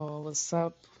What's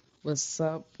up? What's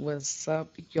up? What's up?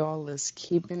 Y'all is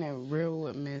keeping it real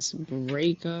with Miss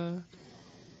Breaker.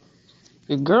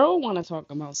 The girl want to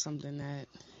talk about something that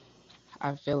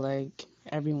I feel like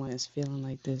everyone is feeling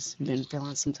like this, been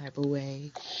feeling some type of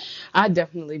way. I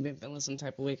definitely been feeling some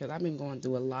type of way because I've been going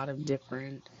through a lot of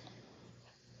different,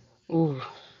 ooh,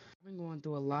 I've been going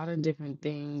through a lot of different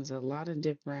things, a lot of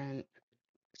different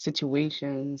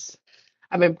situations.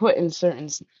 I've been put in certain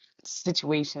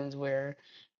situations where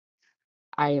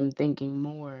I am thinking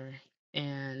more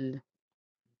and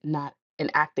not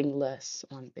and acting less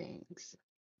on things.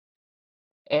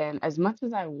 And as much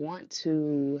as I want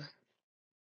to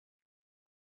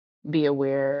be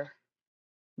aware,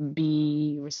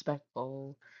 be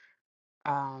respectful,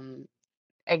 um,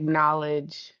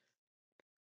 acknowledge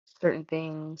certain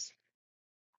things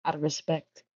out of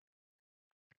respect,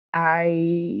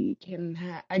 I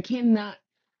cannot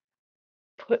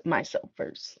put myself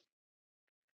first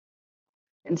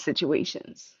in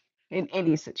situations, in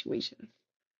any situation.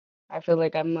 I feel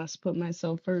like I must put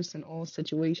myself first in all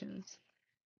situations.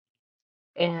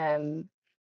 And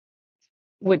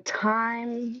with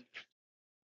time,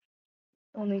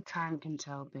 only time can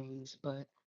tell things, but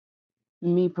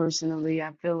me personally,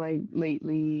 I feel like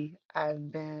lately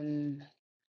I've been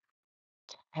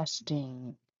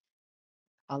testing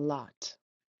a lot.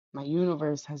 My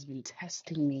universe has been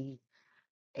testing me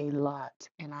a lot,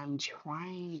 and I'm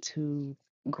trying to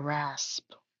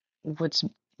grasp what's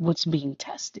what's being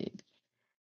tested.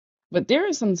 But there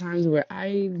are some times where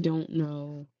I don't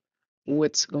know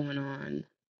what's going on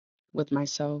with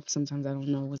myself. Sometimes I don't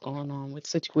know what's going on with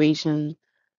situations.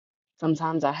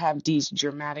 Sometimes I have these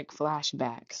dramatic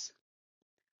flashbacks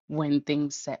when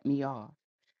things set me off.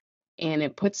 And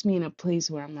it puts me in a place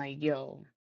where I'm like, yo,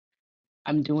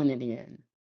 I'm doing it again.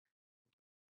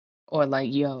 Or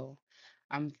like, yo,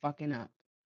 I'm fucking up.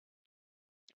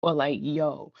 Or like,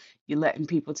 yo, you're letting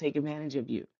people take advantage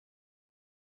of you.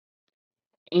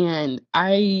 And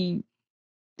I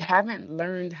haven't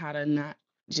learned how to not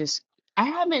just, I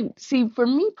haven't, see, for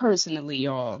me personally,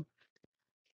 y'all,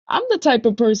 I'm the type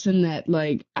of person that,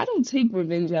 like, I don't take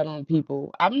revenge out on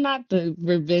people. I'm not the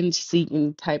revenge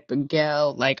seeking type of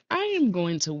gal. Like, I am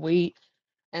going to wait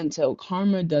until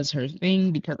karma does her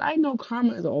thing because I know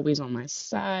karma is always on my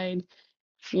side.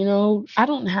 You know, I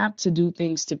don't have to do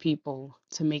things to people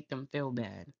to make them feel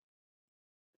bad.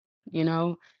 You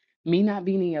know, me not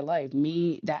being in your life,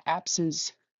 me, that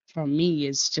absence from me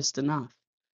is just enough.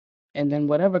 And then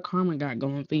whatever karma got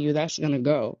going for you, that's gonna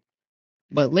go.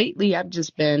 But lately, I've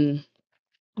just been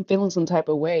feeling some type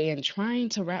of way and trying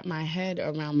to wrap my head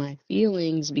around my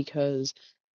feelings because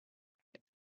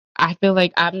I feel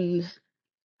like I'm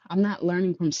not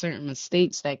learning from certain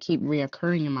mistakes that keep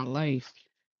reoccurring in my life.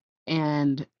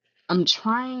 And I'm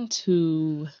trying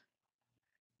to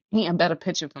paint a better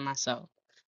picture for myself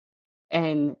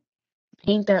and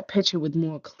paint that picture with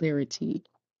more clarity.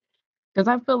 Because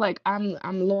I feel like I'm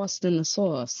lost in the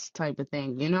sauce type of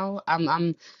thing, you know?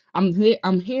 I'm here,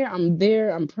 I'm there,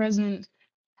 I'm present,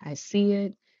 I see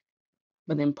it,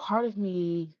 but then part of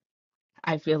me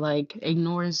I feel like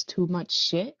ignores too much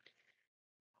shit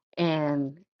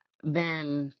and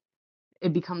then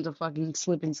it becomes a fucking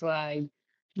slip and slide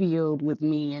field with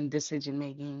me and decision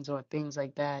makings or things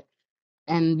like that.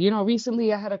 And you know,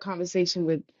 recently I had a conversation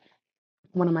with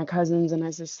one of my cousins and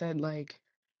I just said like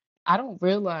I don't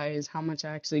realize how much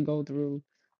I actually go through,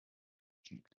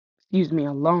 excuse me,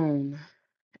 alone.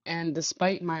 And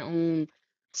despite my own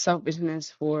selfishness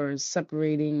for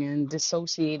separating and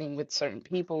dissociating with certain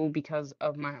people because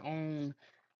of my own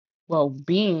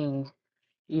well-being,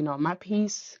 you know, my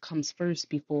peace comes first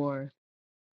before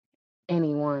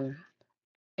anyone,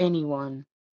 anyone.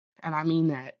 And I mean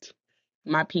that.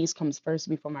 My peace comes first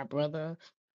before my brother.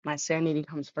 My sanity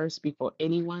comes first before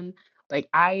anyone. Like,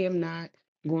 I am not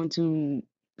going to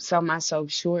sell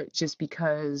myself short just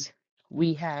because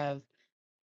we have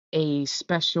a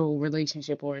special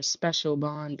relationship or a special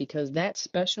bond, because that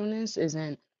specialness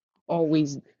isn't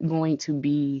always going to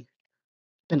be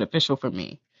beneficial for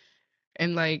me.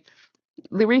 And, like,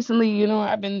 recently, you know,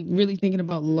 I've been really thinking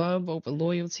about love over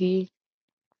loyalty.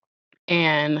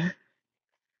 And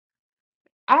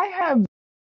I have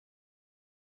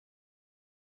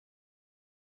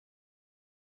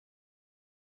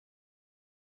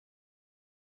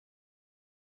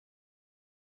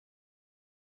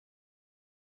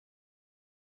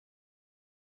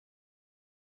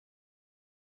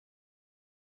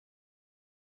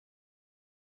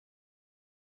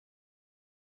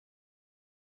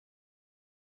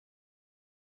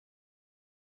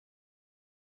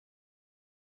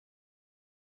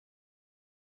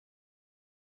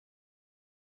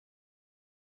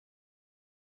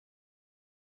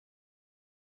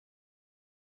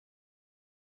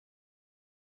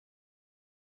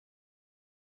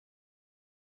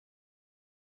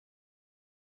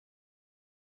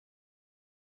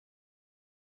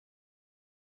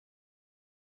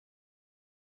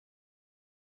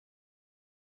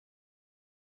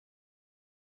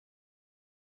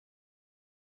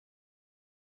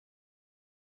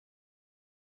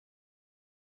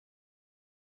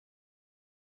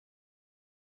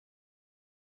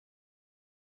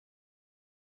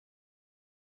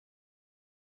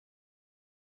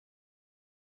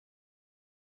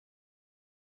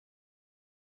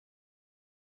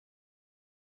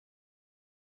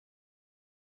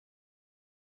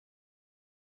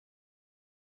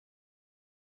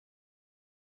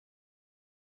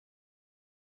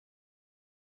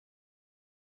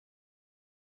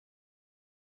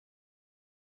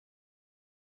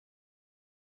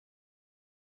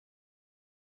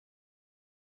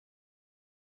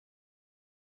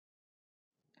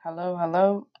Hello,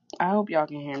 hello. I hope y'all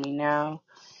can hear me now.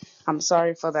 I'm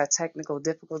sorry for that technical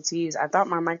difficulties. I thought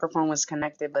my microphone was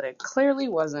connected, but it clearly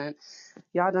wasn't.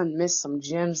 Y'all done missed some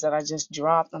gems that I just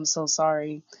dropped. I'm so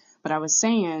sorry. But I was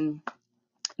saying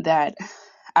that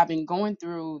I've been going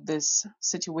through this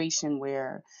situation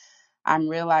where I'm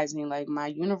realizing like my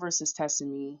universe is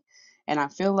testing me, and I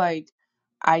feel like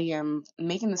I am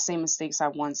making the same mistakes I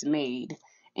once made,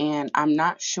 and I'm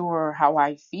not sure how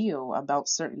I feel about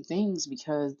certain things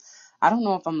because I don't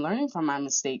know if I'm learning from my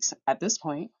mistakes at this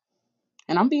point.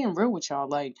 And I'm being real with y'all.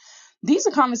 Like, these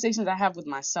are conversations I have with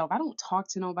myself. I don't talk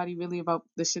to nobody really about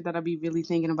the shit that I be really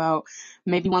thinking about.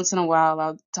 Maybe once in a while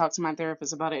I'll talk to my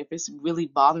therapist about it if it's really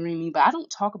bothering me, but I don't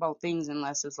talk about things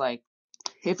unless it's like,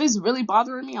 if it's really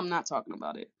bothering me, I'm not talking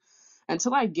about it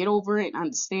until I get over it and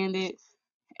understand it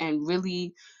and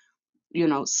really,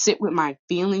 sit with my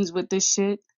feelings with this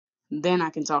shit. Then I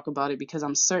can talk about it because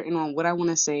I'm certain on what I want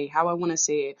to say, how I want to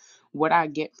say it, what I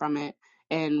get from it,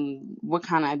 and what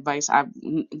kind of advice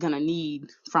I'm gonna need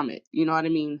from it. You know what I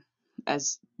mean?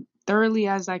 As thoroughly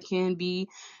as I can be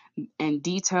and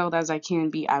detailed as I can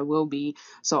be, I will be.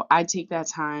 So I take that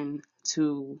time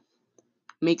to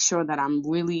make sure that I'm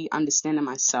really understanding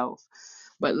myself.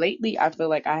 But lately, I feel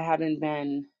like I haven't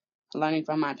been learning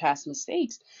from my past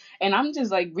mistakes. And I'm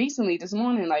just like recently this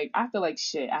morning, like I feel like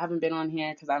shit. I haven't been on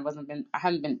here because I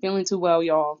haven't been feeling too well,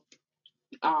 y'all.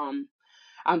 Um,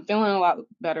 I'm feeling a lot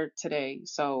better today.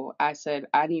 So I said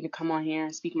I need to come on here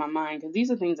and speak my mind because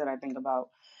these are things that I think about.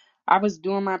 I was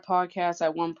doing my podcast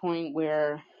at one point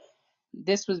where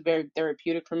this was very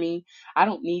therapeutic for me. I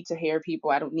don't need to hear people.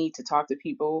 I don't need to talk to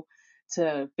people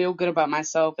to feel good about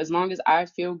myself. As long as I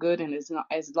feel good and as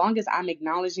long as I'm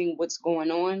acknowledging what's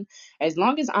going on, as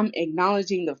long as I'm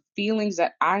acknowledging the feelings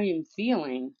that I am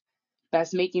feeling,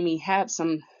 that's making me have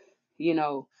some, you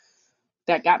know,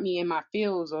 that got me in my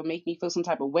feels or make me feel some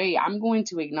type of way, I'm going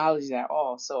to acknowledge that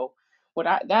all. So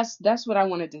that's what I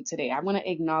want to do today. I want to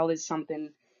acknowledge something,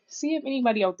 see if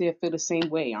anybody out there feel the same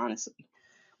way, honestly.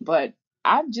 But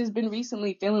I've just been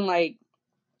recently feeling like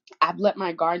I've let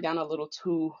my guard down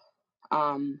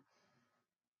um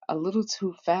a little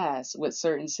too fast with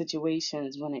certain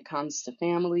situations when it comes to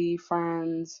family,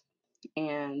 friends,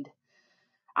 and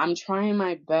I'm trying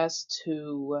my best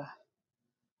to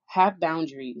have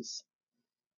boundaries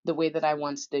the way that I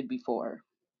once did before.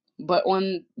 But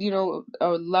on, a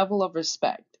level of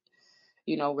respect.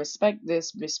 Respect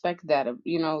this, respect that,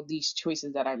 these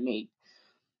choices that I made.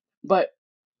 But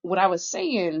what I was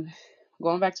saying,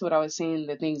 going back to what I was saying,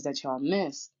 the things that y'all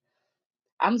missed,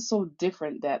 I'm so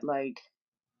different that like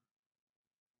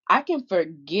I can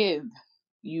forgive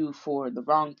you for the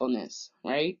wrongfulness,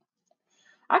 right?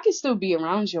 I can still be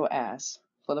around your ass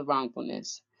for the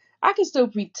wrongfulness. I can still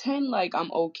pretend like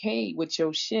I'm okay with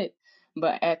your shit,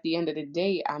 but at the end of the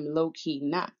day, I'm low key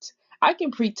not. I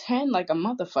can pretend like a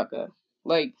motherfucker.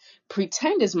 Like,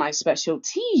 pretend is my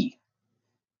specialty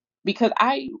because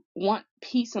I want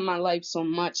peace in my life so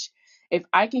much. If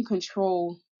I can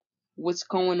control what's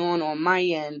going on my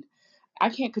end, I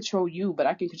can't control you, but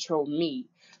I can control me.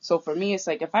 So for me, it's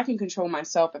like if I can control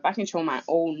myself, if I control my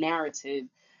own narrative,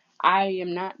 I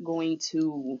am not going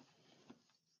to,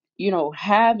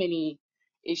 have any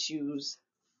issues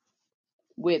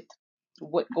with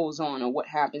what goes on or what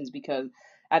happens because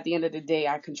at the end of the day,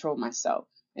 I control myself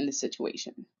in the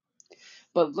situation.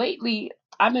 But lately,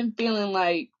 I've been feeling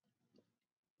like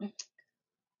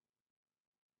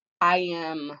I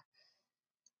am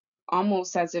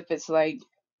almost as if it's like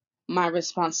my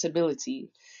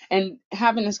responsibility. And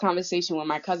having this conversation with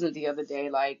my cousin the other day,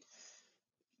 like,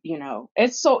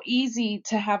 it's so easy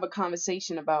to have a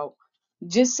conversation about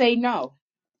just say no.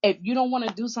 If you don't want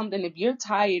to do something, if you're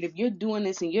tired, if you're doing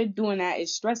this and you're doing that,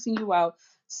 it's stressing you out,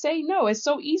 say no. It's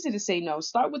so easy to say no.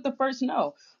 Start with the first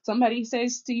no. Somebody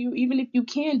says to you, even if you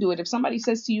can do it, if somebody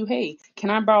says to you, hey, can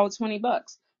I borrow $20?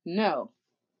 No.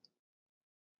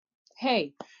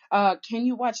 Hey, can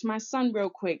you watch my son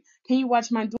real quick? Can you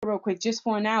watch my daughter real quick just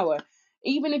for an hour?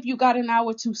 Even if you got an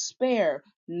hour to spare,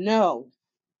 no.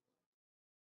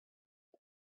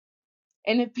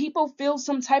 And if people feel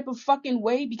some type of fucking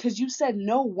way because you said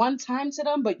no one time to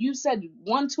them, but you said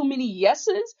one too many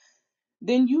yeses,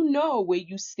 then you know where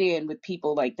you stand with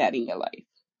people like that in your life.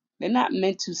 They're not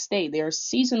meant to stay. They're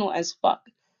seasonal as fuck.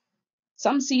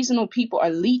 Some seasonal people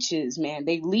are leeches, man.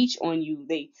 They leech on you.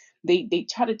 They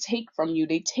try to take from you.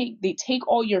 They take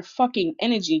all your fucking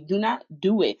energy. Do not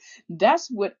do it. That's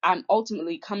what I'm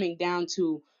ultimately coming down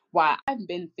to why I've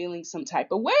been feeling some type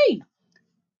of way.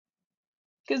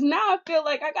 Cause now I feel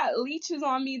like I got leeches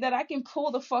on me that I can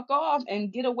pull the fuck off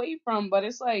and get away from, but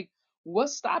it's like,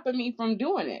 what's stopping me from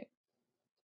doing it?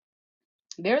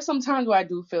 There are some times where I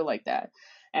do feel like that.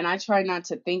 And I try not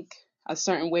to think a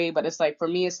certain way, but it's like for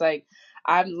me it's like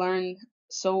I've learned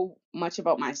so much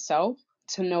about myself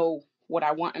to know what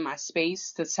I want in my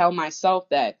space, to tell myself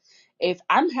that if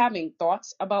I'm having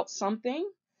thoughts about something,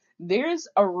 there's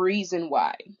a reason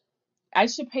why. I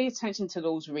should pay attention to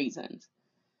those reasons.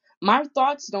 My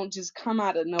thoughts don't just come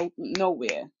out of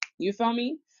nowhere. You feel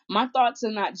me? My thoughts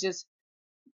are not just,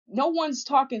 no one's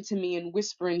talking to me and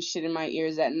whispering shit in my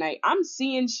ears at night. I'm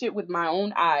seeing shit with my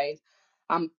own eyes.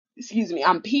 I'm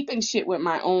peeping shit with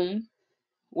my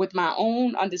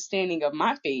own understanding of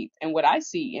my faith and what I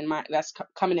see in my that's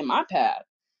coming in my path.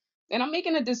 And I'm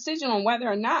making a decision on whether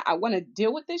or not I want to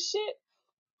deal with this shit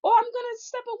or I'm gonna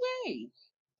step away.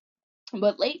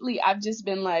 But lately I've just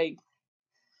been like,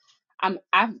 I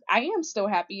am still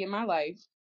happy in my life.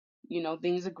 You know,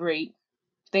 things are great.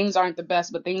 Things aren't the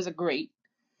best, but things are great.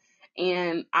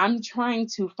 And I'm trying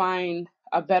to find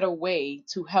a better way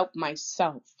to help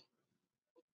myself,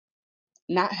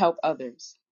 not help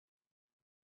others.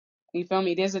 You feel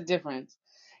me? There's a difference.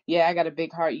 Yeah, I got a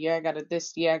big heart. Yeah, I got a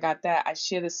this. Yeah, I got that. I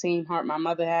share the same heart my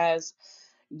mother has.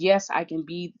 Yes, I can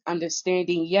be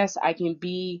understanding. Yes, I can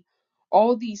be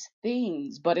all these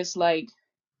things. But it's like,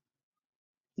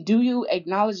 do you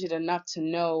acknowledge it enough to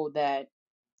know that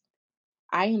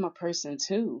I am a person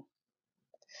too?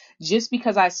 Just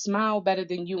because I smile better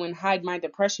than you and hide my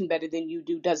depression better than you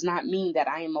do does not mean that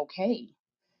I am okay.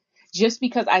 Just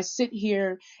because I sit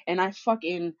here and I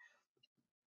fucking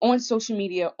on social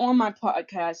media, on my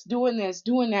podcast, doing this,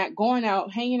 doing that, going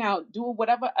out, hanging out, doing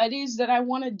whatever it is that I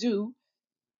want to do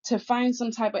to find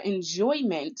some type of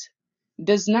enjoyment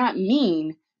does not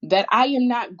mean that I am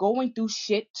not going through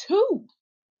shit too.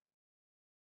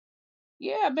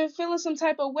 Yeah, I've been feeling some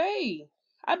type of way.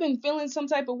 I've been feeling some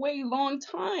type of way long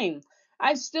time.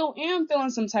 I still am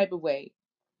feeling some type of way.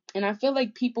 And I feel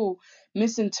like people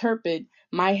misinterpret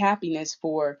my happiness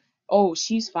for, oh,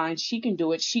 she's fine, she can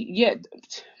do it. Yeah,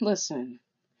 listen,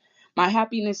 my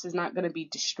happiness is not going to be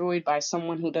destroyed by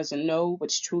someone who doesn't know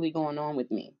what's truly going on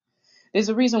with me. There's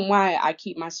a reason why I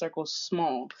keep my circles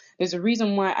small. There's a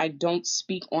reason why I don't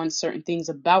speak on certain things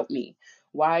about me.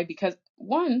 Why? Because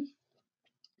one,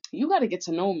 you got to get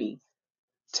to know me.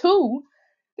 Two,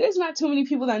 there's not too many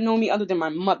people that know me other than my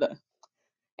mother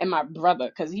and my brother,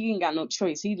 because he ain't got no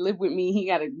choice. He lived with me. He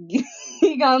gotta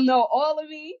he gonna know all of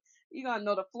me. He gonna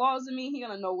know the flaws of me. He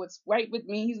gonna know what's right with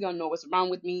me. He's gonna know what's wrong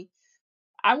with me.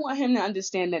 I want him to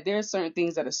understand that there are certain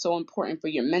things that are so important for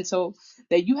your mental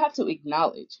that you have to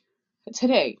acknowledge.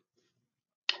 Today,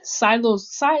 side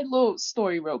little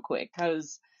story real quick,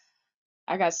 because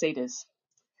I gotta say this.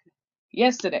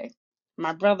 Yesterday,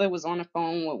 my brother was on the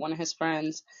phone with one of his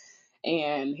friends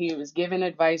and he was giving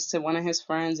advice to one of his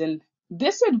friends, and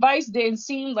this advice didn't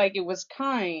seem like it was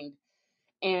kind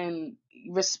and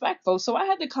respectful. So I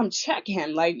had to come check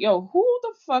him. Like, yo, who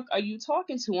the fuck are you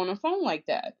talking to on the phone like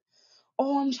that?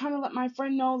 Oh, I'm trying to let my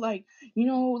friend know, like,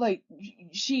 like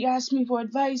she asked me for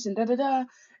advice and da da da,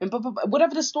 and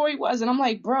whatever the story was. And I'm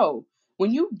like, bro,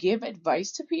 when you give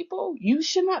advice to people, you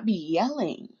should not be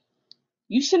yelling.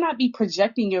 You should not be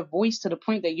projecting your voice to the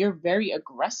point that you're very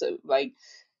aggressive. Like,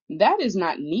 that is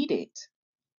not needed.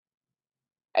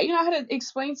 I had to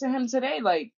explain to him today,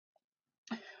 like,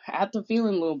 after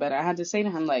feeling a little better, I had to say to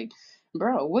him, like,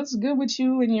 bro, what's good with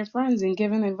you and your friends and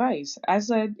giving advice? I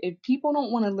said, if people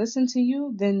don't want to listen to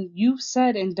you, then you've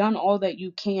said and done all that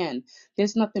you can.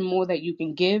 There's nothing more that you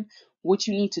can give. What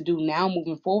you need to do now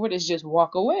moving forward is just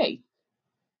walk away.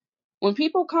 When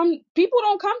people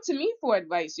don't come to me for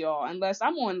advice, y'all, unless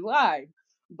I'm on live.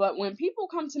 But when people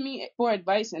come to me for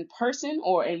advice in person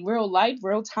or in real life,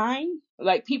 real time,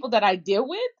 like people that I deal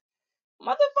with,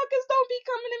 motherfuckers don't be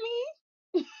coming to me.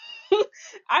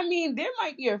 I mean, there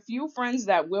might be a few friends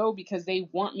that will because they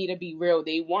want me to be real.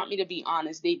 They want me to be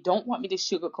honest. They don't want me to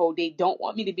sugarcoat. They don't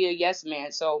want me to be a yes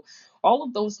man. So, all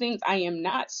of those things I am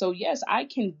not. So, yes, I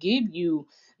can give you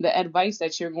the advice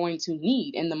that you're going to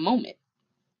need in the moment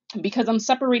because I'm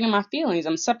separating my feelings.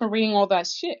 I'm separating all that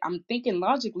shit. I'm thinking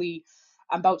logically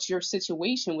about your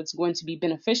situation, what's going to be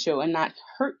beneficial and not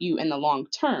hurt you in the long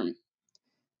term.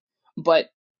 But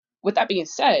with that being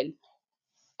said,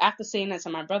 after saying that to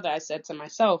my brother, I said to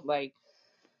myself, like,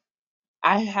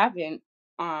 I haven't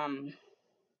um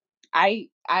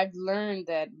I've learned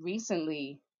that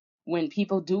recently when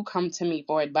people do come to me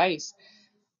for advice,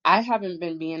 I haven't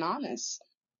been being honest.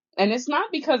 And it's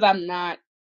not because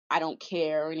I don't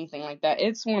care or anything like that.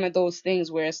 It's one of those things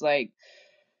where it's like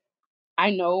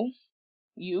I know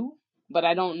you, but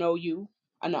I don't know you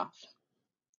enough.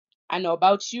 I know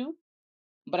about you,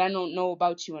 but I don't know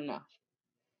about you enough.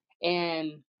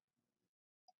 And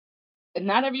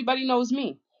not everybody knows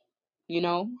me, you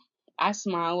know? I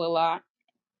smile a lot.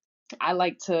 I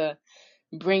like to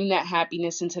bring that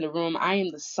happiness into the room. I am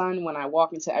the sun when I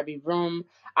walk into every room.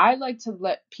 I like to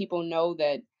let people know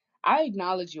that I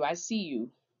acknowledge you. I see you.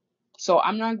 So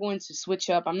I'm not going to switch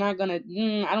up. I'm not going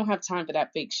to, I don't have time for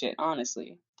that fake shit,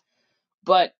 honestly.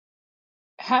 But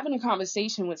having a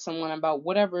conversation with someone about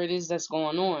whatever it is that's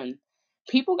going on,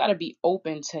 people got to be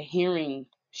open to hearing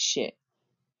shit.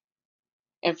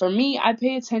 And for me, I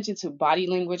pay attention to body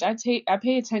language. I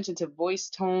pay attention to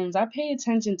voice tones. I pay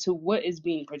attention to what is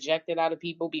being projected out of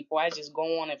people before I just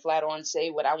go on and flat on say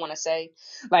what I want to say.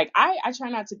 Like I try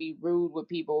not to be rude with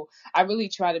people. I really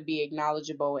try to be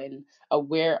acknowledgeable and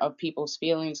aware of people's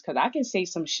feelings, because I can say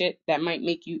some shit that might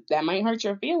hurt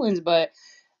your feelings, but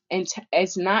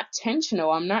it's not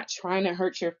intentional. I'm not trying to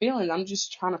hurt your feelings. I'm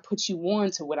just trying to put you on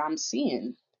to what I'm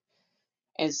seeing.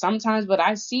 And sometimes what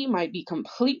I see might be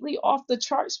completely off the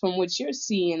charts from what you're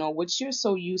seeing or what you're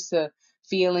so used to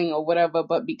feeling or whatever.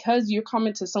 But because you're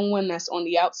coming to someone that's on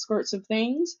the outskirts of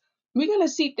things, we're gonna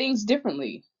see things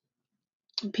differently.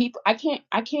 People, I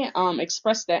can't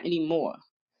express that anymore.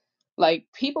 Like,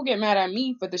 people get mad at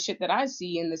me for the shit that I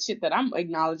see and the shit that I'm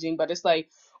acknowledging, but it's like,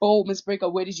 oh, Miss Breaker,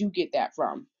 where did you get that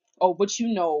from? Oh, what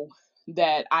you know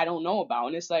that I don't know about?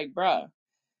 And it's like, bruh,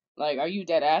 like, are you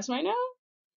dead ass right now?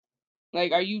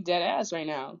 Like, are you dead ass right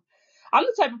now? I'm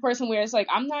the type of person where it's like,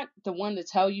 I'm not the one to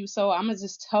tell you so. I'm gonna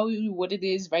just tell you what it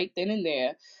is right then and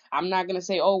there. I'm not gonna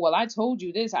say, oh, well, I told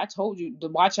you this. I told you to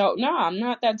watch out. No, I'm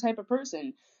not that type of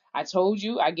person. I told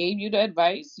you, I gave you the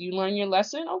advice. You learn your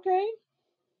lesson. Okay.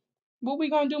 What we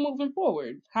gonna do moving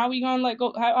forward? How we gonna let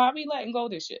go? How are we letting go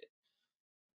of this shit?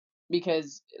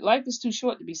 Because life is too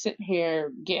short to be sitting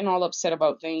here getting all upset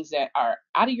about things that are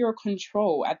out of your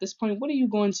control. At this point, what are you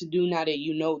going to do now that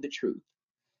you know the truth?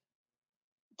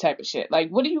 Type of shit. Like,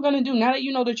 what are you gonna do now that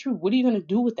you know the truth? What are you gonna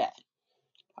do with that?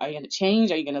 Are you gonna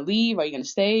change? Are you gonna leave? Are you gonna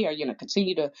stay? Are you gonna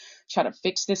continue to try to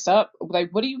fix this up? Like,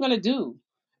 what are you gonna do?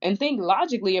 And think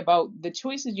logically about the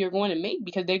choices you're going to make,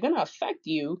 because they're gonna affect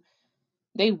you.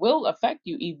 They will affect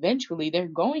you eventually. They're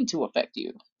going to affect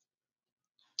you.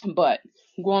 But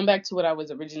going back to what I was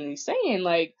originally saying,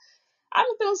 like, I've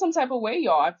been feeling some type of way,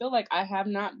 y'all. I feel like I have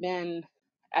not been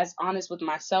as honest with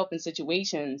myself in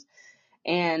situations,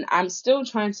 and I'm still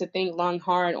trying to think long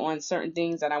hard on certain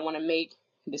things that I want to make,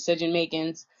 decision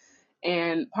makings.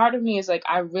 And part of me is like,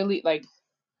 I really, like,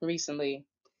 recently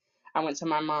I went to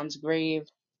my mom's grave,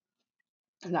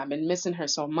 and I've been missing her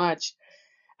so much.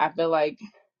 I feel like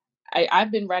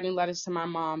I've been writing letters to my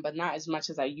mom, but not as much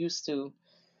as I used to.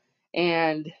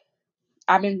 And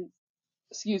I've been,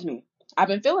 excuse me, I've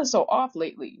been feeling so off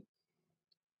lately.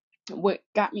 What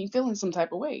got me feeling some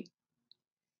type of way.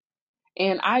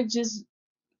 And I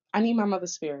need my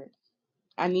mother's spirit.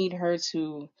 I need her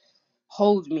to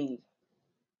hold me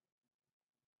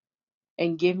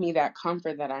and give me that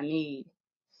comfort that I need.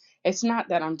 It's not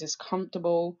that I'm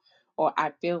discomfortable or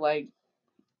I feel like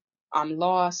I'm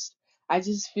lost. I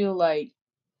just feel like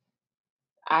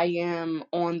I am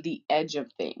on the edge of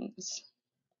things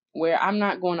where I'm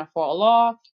not going to fall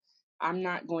off. I'm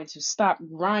not going to stop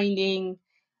grinding.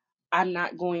 I'm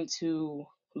not going to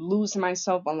lose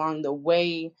myself along the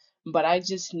way, but I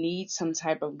just need some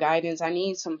type of guidance. I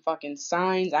need some fucking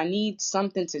signs. I need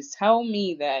something to tell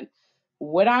me that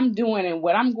what I'm doing and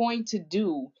what I'm going to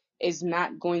do is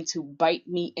not going to bite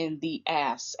me in the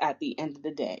ass at the end of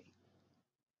the day.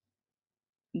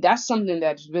 That's something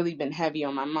that's really been heavy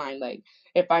on my mind. Like,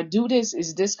 if I do this,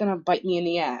 is this gonna bite me in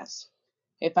the ass?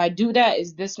 If I do that,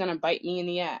 is this gonna bite me in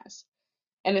the ass?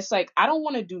 And it's like, I don't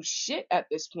want to do shit at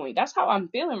this point. That's how I'm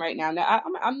feeling right now. Now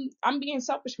I'm being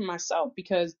selfish for myself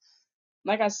because,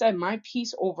 like I said, my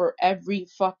peace over every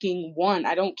fucking one.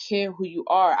 I don't care who you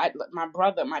are. My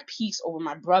brother, my peace over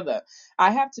my brother.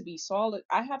 I have to be solid.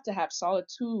 I have to have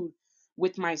solitude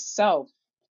with myself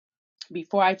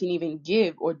before I can even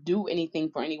give or do anything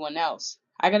for anyone else.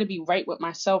 I got to be right with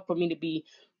myself for me to be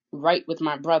right with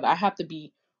my brother. I have to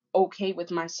be okay with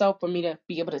myself for me to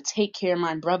be able to take care of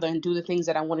my brother and do the things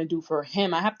that I want to do for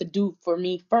him. I have to do for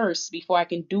me first before I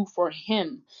can do for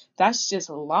him. That's just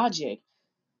logic.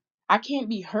 I can't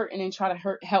be hurting and try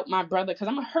to help my brother because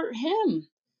I'm gonna hurt him.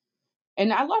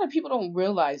 And a lot of people don't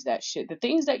realize that shit. The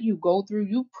things that you go through,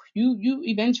 you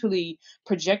eventually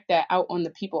project that out on the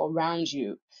people around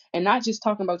you. And not just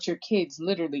talking about your kids,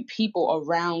 literally people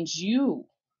around you.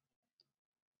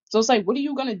 So it's like, what are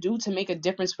you gonna do to make a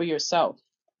difference for yourself?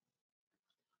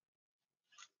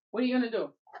 What are you gonna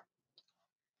do?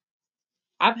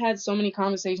 I've had so many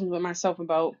conversations with myself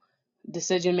about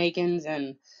decision makings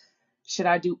and should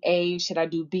I do A, should I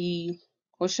do B,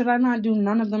 or should I not do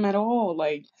none of them at all?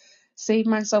 Like, save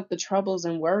myself the troubles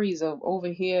and worries of over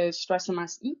here stressing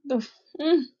myself.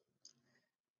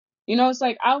 You know, it's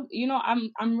like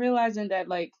I'm realizing that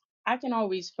like I can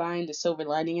always find the silver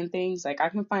lining in things. Like I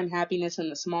can find happiness in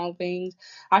the small things.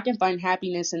 I can find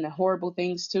happiness in the horrible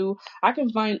things too. I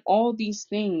can find all these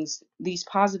things, these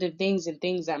positive things and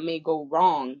things that may go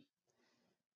wrong.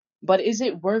 But is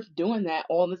it worth doing that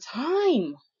all the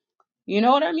time? You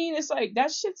know what I mean? It's like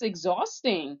that shit's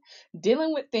exhausting.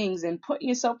 Dealing with things and putting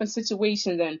yourself in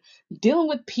situations and dealing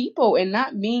with people and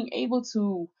not being able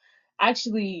to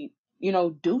actually,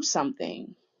 do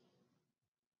something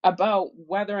about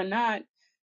whether or not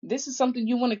this is something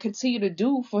you want to continue to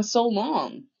do for so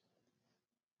long.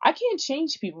 I can't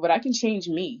change people, but I can change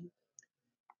me.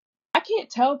 I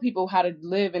can't tell people how to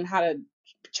live and how to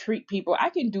treat people. I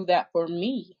can do that for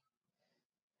me.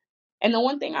 And the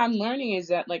one thing I'm learning is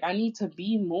that like I need to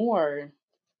be more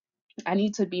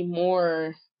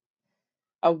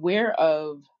aware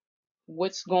of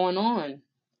what's going on.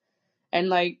 And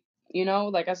like,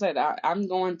 like I said, I'm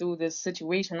going through this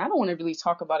situation. I don't want to really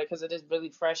talk about it because it is really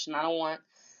fresh and I don't want,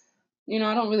 I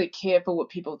don't really care for what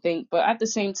people think. But at the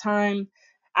same time,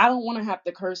 I don't want to have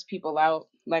to curse people out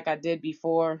like I did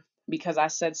before because I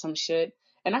said some shit.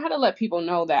 And I had to let people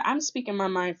know that I'm speaking my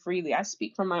mind freely. I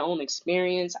speak from my own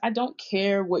experience. I don't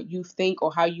care what you think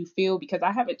or how you feel because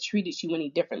I haven't treated you any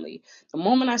differently. The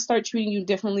moment I start treating you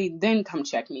differently, then come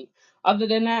check me. Other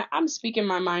than that, I'm speaking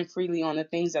my mind freely on the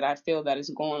things that I feel that is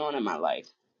going on in my life.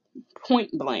 Point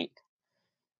blank.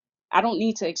 I don't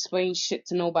need to explain shit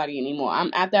to nobody anymore. I'm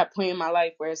at that point in my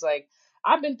life where it's like,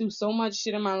 I've been through so much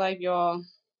shit in my life, y'all.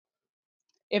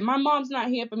 If my mom's not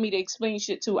here for me to explain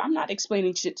shit to, I'm not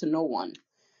explaining shit to no one.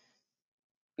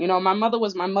 My mother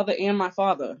was my mother and my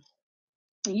father.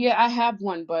 Yeah, I have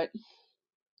one, but,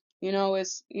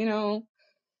 it's,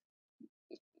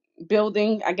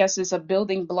 building, I guess it's a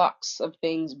building blocks of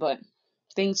things, but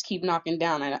things keep knocking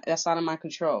down and that's out of my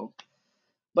control.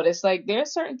 But it's like,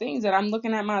 there's certain things that I'm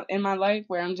looking at in my life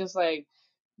where I'm just like,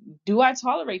 do I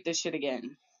tolerate this shit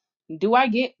again? Do I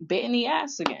get bit in the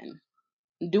ass again?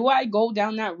 Do I go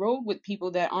down that road with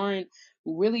people that aren't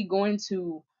really going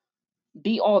to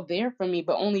be all there for me,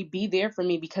 but only be there for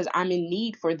me because I'm in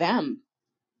need for them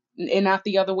and not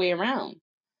the other way around?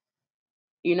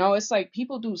 It's like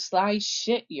people do sly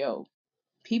shit, yo.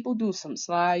 People do some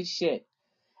sly shit.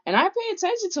 And I pay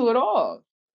attention to it all.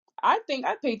 I think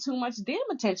I pay too much damn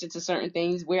attention to certain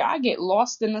things where I get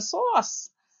lost in the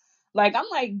sauce. Like, I'm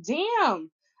like,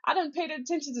 damn, I done paid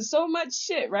attention to so much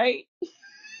shit, right?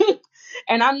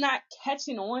 And I'm not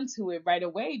catching on to it right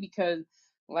away because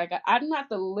like I'm not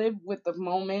to live with the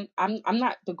moment. I'm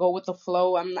not to go with the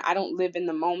flow. I don't live in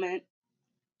the moment.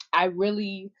 I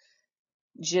really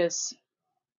just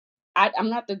I'm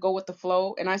not to go with the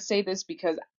flow. And I say this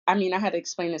because I mean I had to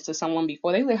explain this to someone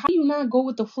before. They like, how do you not go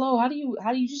with the flow? How do you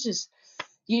just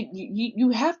you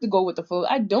have to go with the flow.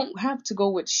 I don't have to go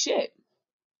with shit.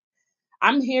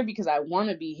 I'm here because I want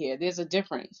to be here. There's a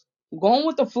difference. Going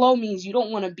with the flow means you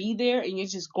don't want to be there and you're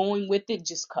just going with it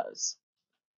just cuz.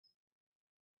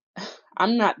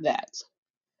 I'm not that.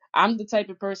 I'm the type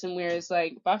of person where it's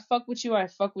like, if I fuck with you, I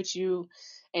fuck with you.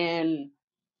 And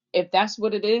if that's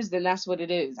what it is, then that's what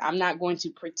it is. I'm not going to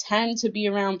pretend to be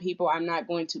around people. I'm not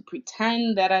going to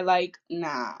pretend that I like,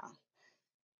 nah.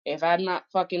 If I'm not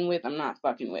fucking with, I'm not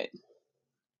fucking with.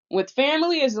 With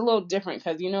family is a little different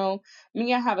because,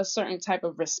 me, I have a certain type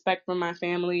of respect for my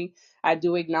family. I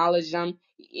do acknowledge them.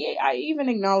 Yeah, I even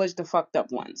acknowledge the fucked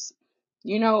up ones.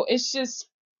 It's just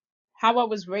how I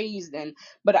was raised and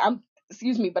but I'm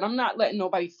not letting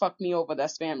nobody fuck me over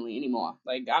that's family anymore.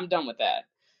 Like I'm done with that.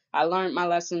 I learned my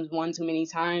lessons one too many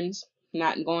times,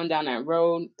 not going down that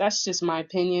road. That's just my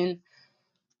opinion.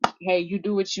 Hey, you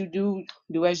do what you do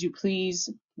as you please,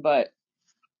 but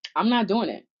I'm not doing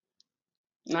it.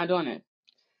 Not doing it.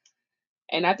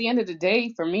 And at the end of the day,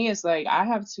 for me it's like I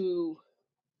have to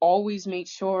always make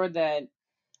sure that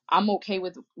I'm okay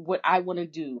with what I want to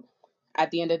do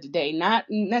at the end of the day. Not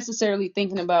necessarily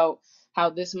thinking about how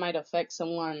this might affect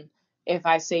someone if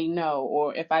I say no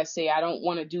or if I say I don't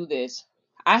want to do this.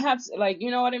 I have, like, you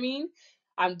know what I mean?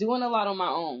 I'm doing a lot on my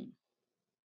own,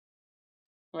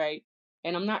 right?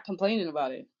 And I'm not complaining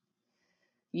about it.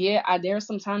 Yeah, there are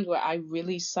some times where I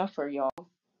really suffer, y'all.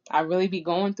 I really be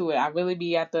going through it. I really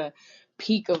be at the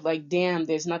peak of like, damn,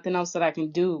 there's nothing else that I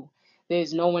can do.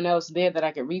 There's no one else there that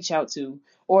I can reach out to.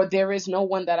 Or there is no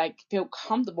one that I feel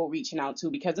comfortable reaching out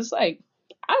to because it's like,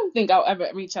 I don't think I'll ever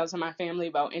reach out to my family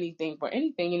about anything for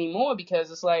anything anymore because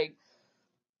it's like,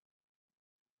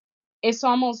 it's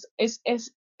almost, it's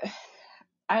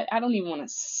I don't even want to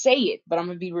say it, but I'm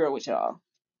going to be real with y'all.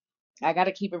 I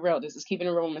gotta keep it real. This is keeping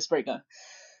it real, Miss Breaker.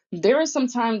 There are some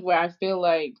times where I feel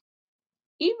like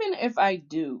even if I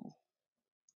do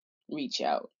reach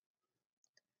out,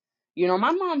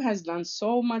 my mom has done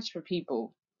so much for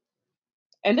people.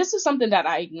 And this is something that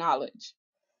I acknowledge.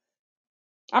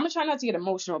 I'm gonna try not to get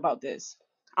emotional about this.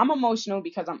 I'm emotional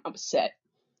because I'm upset.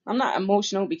 I'm not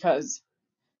emotional because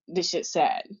this shit's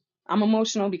sad. I'm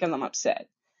emotional because I'm upset.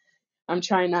 I'm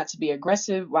trying not to be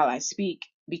aggressive while I speak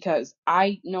because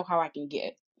I know how I can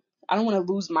get. I don't want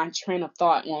to lose my train of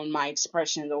thought on my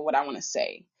expressions or what I want to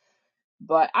say.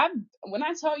 But when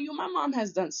I tell you, my mom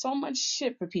has done so much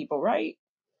shit for people, right?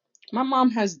 My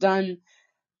mom has done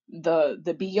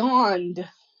the beyond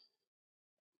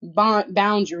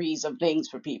boundaries of things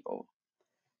for people.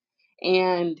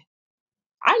 And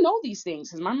I know these things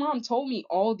because my mom told me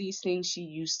all these things she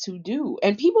used to do.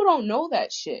 And people don't know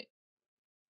that shit.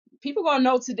 People gonna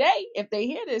know today if they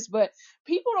hear this, but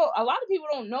a lot of people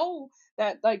don't know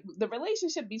that, like, the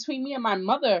relationship between me and my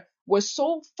mother was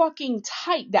so fucking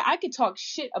tight that I could talk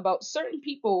shit about certain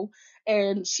people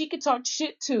and she could talk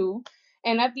shit too.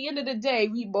 And at the end of the day,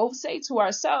 we both say to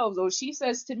ourselves, or she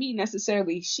says to me,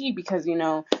 necessarily she, because,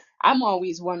 I'm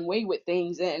always one way with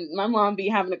things. And my mom be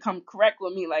having to come correct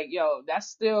with me, like, yo, that's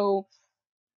still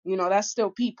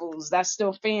people's, that's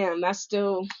still fam, that's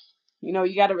still,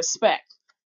 you got to respect.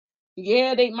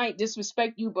 Yeah, they might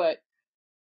disrespect you, but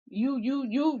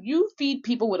you feed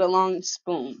people with a long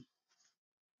spoon.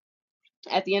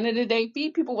 At the end of the day,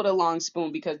 feed people with a long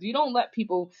spoon, because you don't let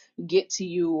people get to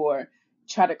you or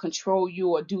try to control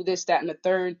you or do this, that, and the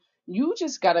third. You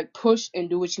just gotta push and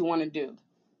do what you want to do.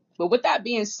 But with that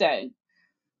being said,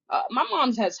 my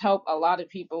mom has helped a lot of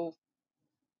people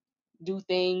do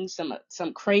things,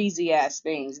 some crazy ass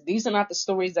things. These are not the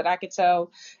stories that I could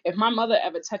tell. If my mother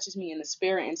ever touches me in the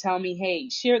spirit and tell me, hey,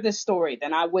 share this story,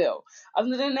 then I will.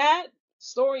 Other than that,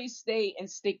 stories stay and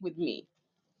stick with me.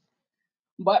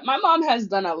 But my mom has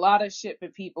done a lot of shit for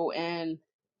people, and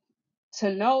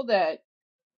to know that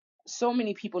so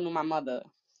many people knew my mother.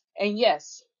 And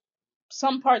yes,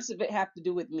 some parts of it have to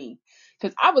do with me,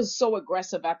 because I was so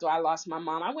aggressive after I lost my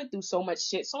mom. I went through so much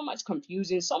shit, so much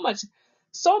confusion, so much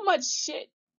shit,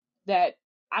 that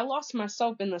I lost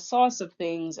myself in the sauce of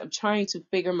things, of trying to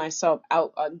figure myself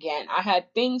out again. I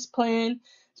had things planned,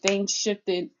 things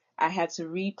shifted. I had to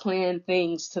replan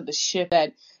things to the shift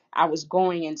that I was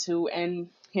going into, and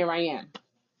here I am.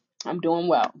 I'm doing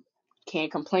well.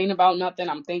 Can't complain about nothing.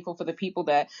 I'm thankful for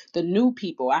the new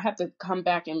people. I have to come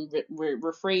back and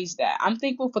rephrase that. I'm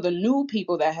thankful for the new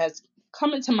people that has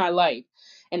come into my life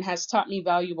and has taught me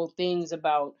valuable things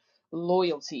about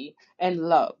loyalty and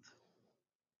love.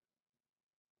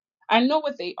 I know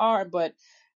what they are, but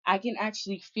I can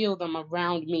actually feel them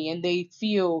around me, and they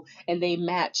feel and they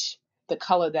match the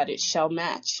color that it shall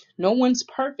match. No one's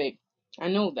perfect. I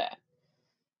know that.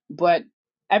 But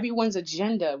everyone's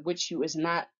agenda with you is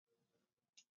not,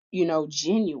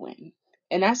 genuine.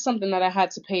 And that's something that I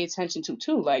had to pay attention to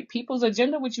too. Like, people's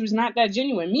agenda with you is not that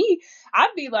genuine. Me,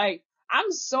 I'd be like,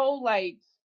 I'm so like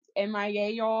MIA,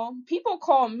 y'all. People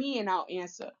call me and I'll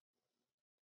answer,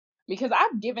 because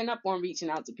I've given up on reaching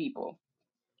out to people.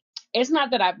 It's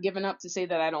not that I've given up to say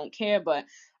that I don't care, but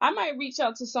I might reach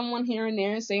out to someone here and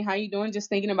there and say, how you doing? Just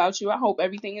thinking about you. I hope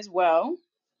everything is well.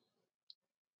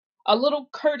 A little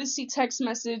courtesy text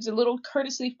message, a little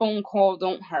courtesy phone call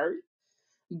don't hurt.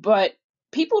 But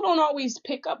people don't always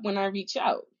pick up when I reach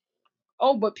out.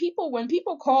 Oh, but when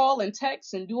people call and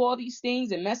text and do all these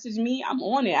things and message me, I'm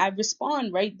on it. I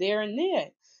respond right there and there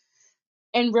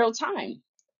in real time.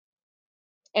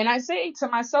 And I say to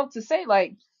myself to say,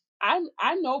 like,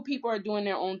 I know people are doing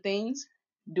their own things.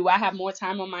 Do I have more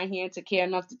time on my hand to care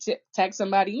enough to text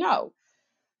somebody? No.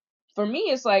 For me,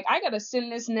 it's like, I gotta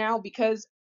send this now, because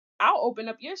I'll open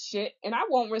up your shit and I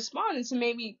won't respond until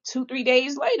maybe 2-3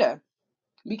 days later,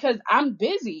 because I'm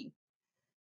busy.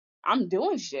 I'm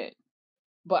doing shit.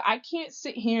 But I can't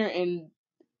sit here and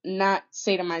not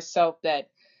say to myself that,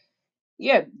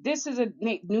 yeah, this is a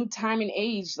new time and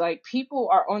age. Like, people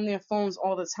are on their phones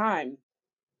all the time.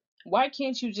 Why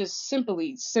can't you just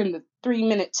simply send a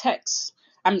 3-minute text?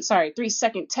 I'm sorry,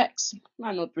 3-second text.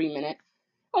 Not no 3-minute.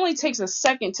 It only takes a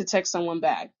second to text someone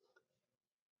back.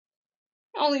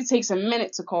 It only takes a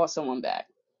minute to call someone back.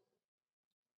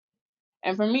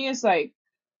 And for me, it's like,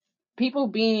 people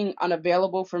being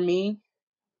unavailable for me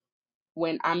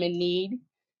when I'm in need,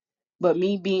 but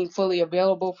me being fully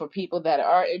available for people that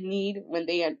are in need when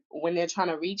they're trying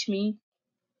to reach me.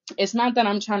 It's not that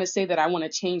I'm trying to say that I want to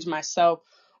change myself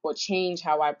or change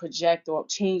how I project or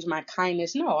change my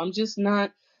kindness. No, I'm just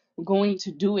not going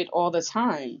to do it all the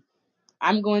time.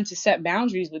 I'm going to set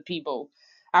boundaries with people.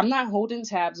 I'm not holding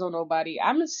tabs on nobody.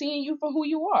 I'm seeing you for who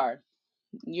you are.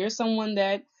 You're someone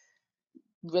that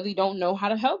really don't know how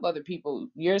to help other people.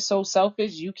 You're so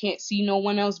selfish, you can't see no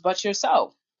one else but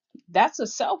yourself. That's a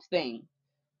self thing.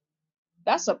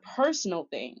 That's a personal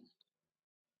thing.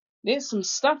 There's some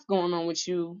stuff going on with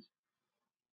you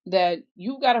that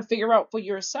you got to figure out for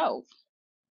yourself.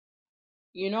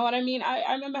 You know what I mean?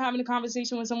 I remember having a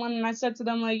conversation with someone and I said to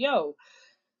them, like, yo,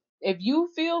 if you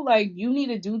feel like you need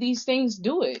to do these things,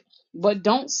 do it. But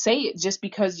don't say it just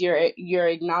because you're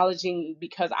acknowledging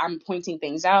because I'm pointing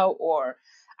things out or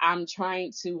I'm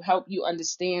trying to help you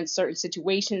understand certain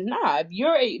situations. Nah, if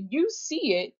you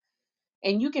see it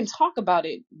and you can talk about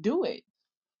it, do it.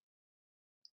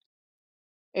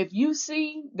 If you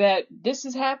see that this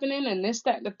is happening and this,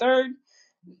 that, the third,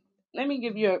 let me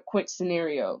give you a quick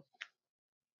scenario.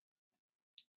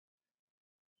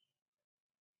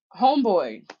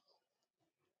 Homeboy,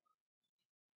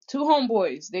 two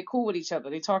homeboys, they cool with each other,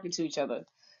 they talking to each other.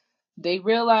 They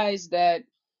realize that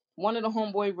one of the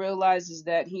homeboy realizes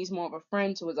that he's more of a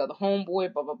friend to his other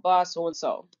homeboy, blah blah blah, so and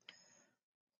so.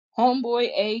 Homeboy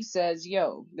A says,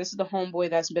 yo, this is the homeboy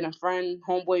that's been a friend.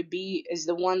 Homeboy B is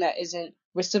the one that isn't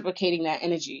reciprocating that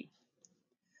energy.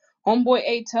 Homeboy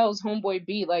A tells homeboy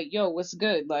B, like, yo, what's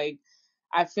good? Like,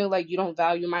 I feel like you don't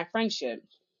value my friendship.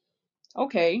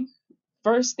 Okay,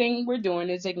 first thing we're doing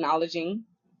is acknowledging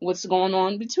what's going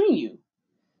on between you.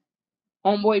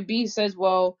 Homeboy B says,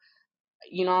 well,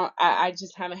 I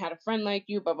just haven't had a friend like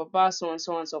you, blah, blah, blah, so on,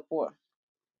 so on, so forth.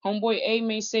 Homeboy A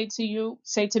may say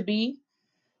to B,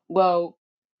 well,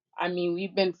 I mean,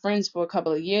 we've been friends for a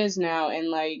couple of years now, and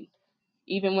like,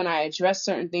 even when I address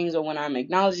certain things or when I'm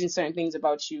acknowledging certain things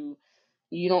about you,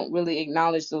 you don't really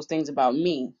acknowledge those things about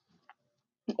me.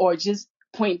 Or just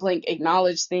point blank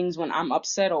acknowledge things when I'm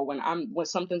upset or when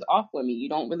something's off with me. You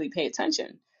don't really pay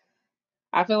attention.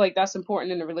 I feel like that's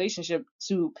important in a relationship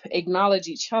to acknowledge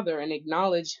each other and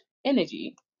acknowledge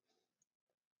energy.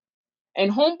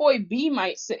 And homeboy B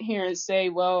might sit here and say,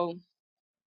 well,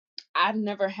 I've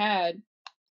never had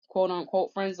quote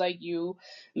unquote friends like you.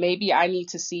 Maybe I need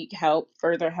to seek help,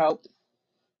 further help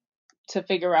to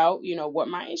figure out, what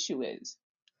my issue is.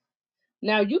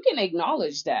 Now you can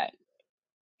acknowledge that.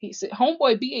 He said,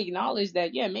 homeboy B acknowledged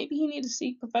that, yeah, maybe he need to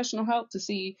seek professional help to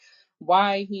see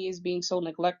why he is being so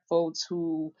neglectful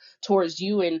towards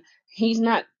you. And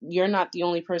you're not the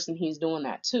only person he's doing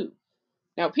that to.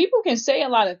 Now, people can say a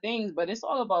lot of things, but it's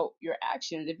all about your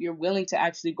actions if you're willing to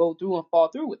actually go through and fall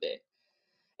through with it.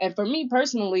 And for me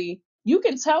personally, you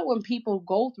can tell when people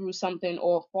go through something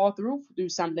or fall through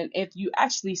something if you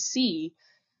actually see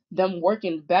them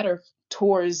working better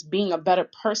towards being a better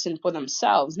person for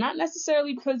themselves. Not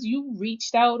necessarily because you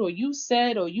reached out or you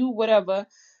said or you whatever.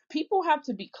 People have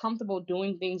to be comfortable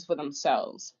doing things for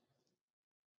themselves.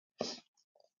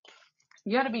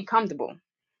 You got to be comfortable.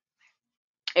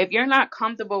 If you're not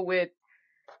comfortable with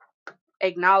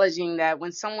acknowledging that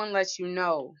when someone lets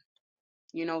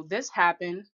this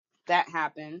happened, that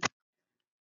happened,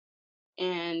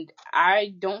 and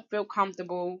I don't feel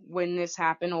comfortable when this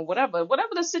happened or whatever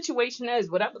the situation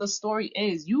is, whatever the story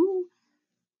is, you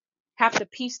have to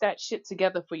piece that shit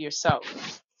together for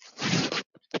yourself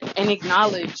and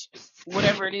acknowledge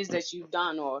whatever it is that you've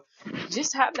done or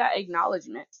just have that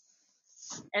acknowledgement.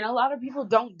 And a lot of people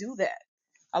don't do that.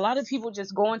 A lot of people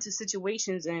just go into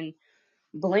situations and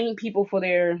blame people for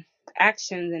their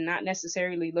actions and not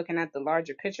necessarily looking at the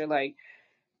larger picture like,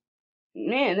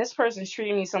 man, this person's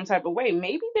treating me some type of way.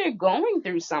 Maybe they're going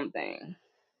through something.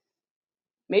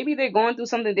 Maybe they're going through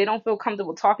something they don't feel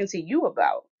comfortable talking to you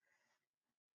about.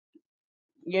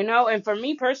 And for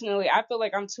me personally, I feel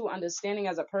like I'm too understanding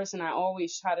as a person. I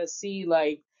always try to see,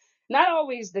 like, not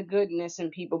always the goodness in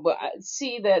people, but I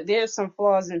see that there's some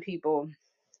flaws in people.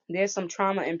 There's some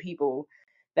trauma in people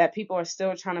that people are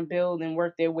still trying to build and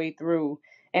work their way through.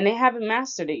 And they haven't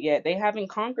mastered it yet. They haven't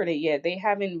conquered it yet. They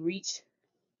haven't reached,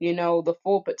 the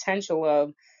full potential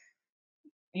of,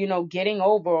 getting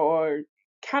over or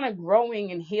kind of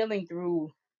growing and healing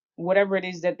through whatever it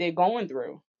is that they're going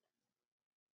through.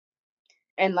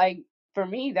 And like for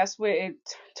me, that's where it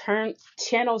turn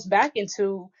channels back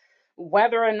into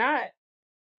whether or not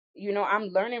I'm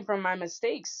learning from my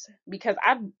mistakes because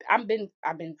I've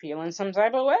been feeling some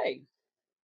type of way.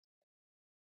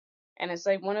 And it's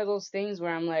like one of those things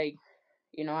where I'm like,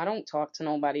 I don't talk to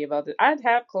nobody about it. I'd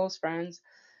have close friends,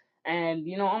 and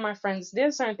all my friends,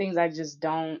 there's certain things I just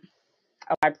don't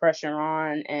apply pressure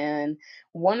on. And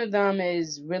one of them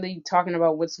is really talking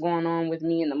about what's going on with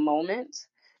me in the moment.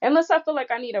 Unless I feel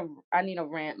like I need a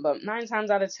rant, but 9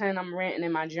 times out of 10 I'm ranting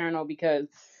in my journal because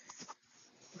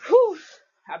whew,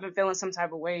 I've been feeling some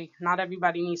type of way. Not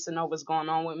everybody needs to know what's going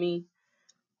on with me.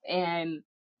 And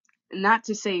not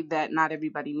to say that not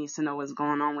everybody needs to know what's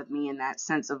going on with me in that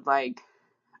sense of like,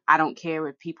 I don't care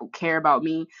if people care about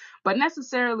me, but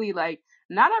necessarily like,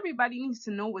 not everybody needs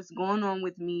to know what's going on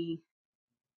with me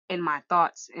in my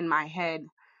thoughts, in my head,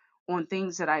 on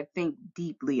things that I think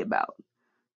deeply about.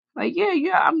 Like,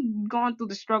 yeah, I'm going through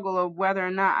the struggle of whether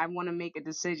or not I want to make a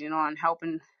decision on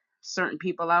helping certain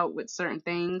people out with certain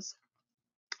things,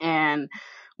 and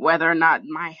whether or not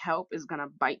my help is going to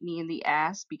bite me in the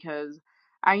ass, because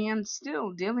I am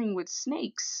still dealing with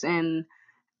snakes. And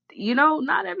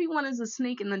not everyone is a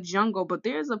snake in the jungle, but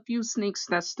there's a few snakes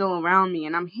that's still around me,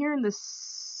 and I'm hearing the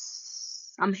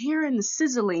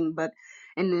sizzling, but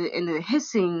in the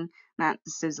hissing, not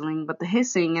the sizzling, but the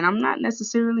hissing, and I'm not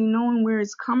necessarily knowing where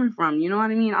it's coming from. You know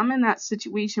what I mean? I'm in that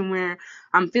situation where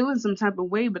I'm feeling some type of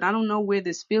way, but I don't know where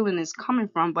this feeling is coming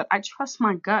from. But I trust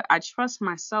my gut, I trust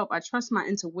myself, I trust my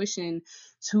intuition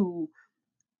to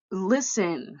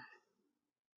listen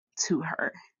to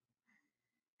her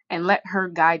and let her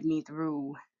guide me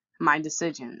through my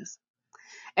decisions.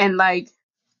 And like,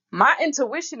 my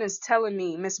intuition is telling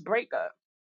me, Miss Breakup,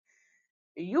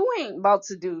 you ain't about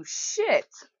to do shit.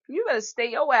 You better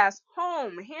stay your ass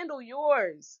home. Handle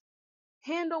yours.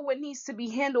 Handle what needs to be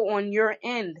handled on your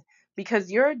end, because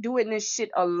you're doing this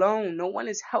shit alone. No one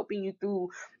is helping you through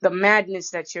the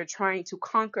madness that you're trying to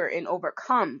conquer and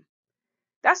overcome.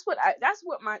 That's what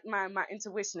my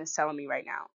intuition is telling me right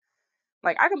now.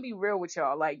 Like, I can be real with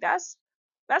y'all. Like, that's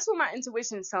what my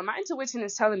intuition is telling. My intuition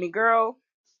is telling me, girl,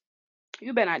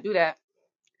 you better not do that.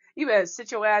 You better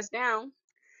sit your ass down.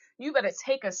 You better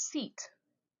take a seat.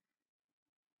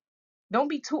 Don't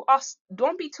be too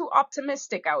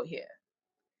optimistic out here.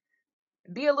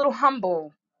 Be a little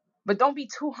humble, but don't be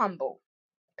too humble.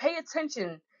 Pay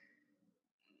attention,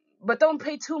 but don't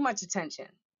pay too much attention.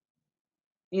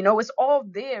 It's all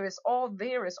there. It's all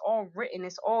there. It's all written.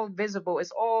 It's all visible.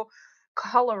 It's all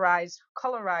colorized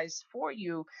for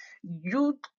you.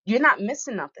 You're not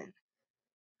missing nothing.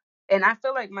 And I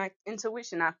feel like my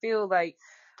intuition, I feel like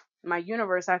my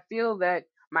universe, I feel that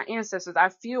my ancestors, I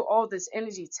feel all this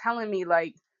energy telling me,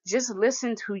 like, just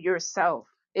listen to yourself.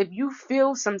 If you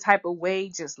feel some type of way,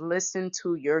 just listen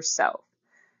to yourself.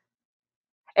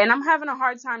 And I'm having a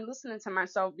hard time listening to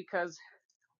myself because,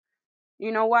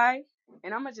 you know why?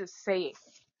 And I'm going to just say it,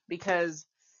 because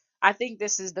I think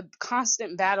this is the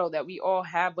constant battle that we all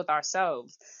have with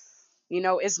ourselves.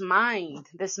 It's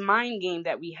this mind game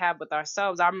that we have with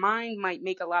ourselves. Our mind might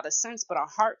make a lot of sense, but our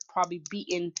heart's probably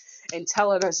beating and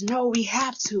telling us, no, we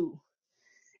have to.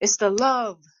 It's the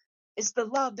love. It's the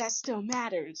love that still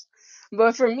matters.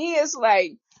 But for me, it's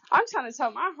like, I'm trying to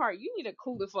tell my heart, you need to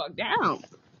cool the fuck down,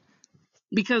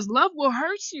 because love will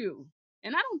hurt you.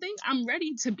 And I don't think I'm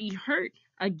ready to be hurt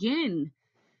again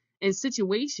in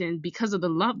situations because of the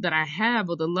love that I have,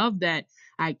 or the love that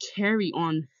I carry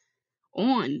on.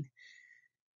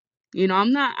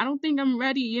 I don't think I'm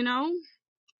ready.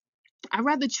 I'd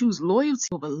rather choose loyalty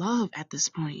over love at this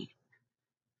point.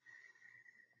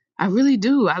 I really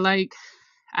do. I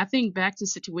think back to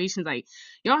situations like,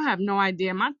 y'all have no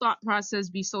idea. My thought process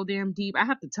be so damn deep. I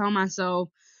have to tell myself,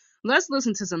 let's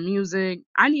listen to some music.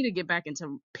 I need to get back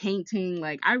into painting.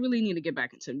 Like, I really need to get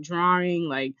back into drawing.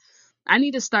 Like, I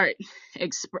need to start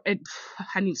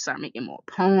I need to start making more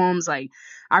poems. Like,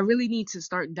 I really need to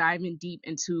start diving deep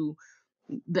into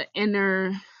the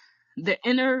inner,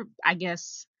 I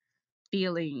guess,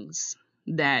 feelings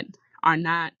that are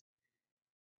not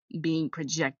being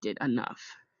projected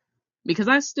enough. Because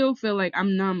I still feel like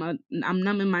I'm numb. I'm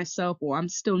numbing myself, or I'm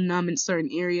still numb in certain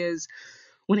areas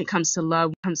when it comes to love,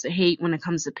 when it comes to hate, when it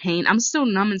comes to pain. I'm still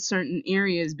numb in certain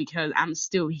areas because I'm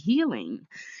still healing.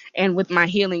 And with my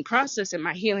healing process and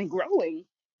my healing growing,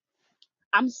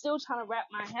 I'm still trying to wrap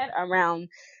my head around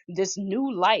this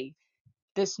new life,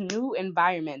 this new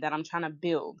environment that I'm trying to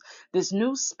build, this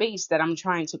new space that I'm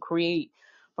trying to create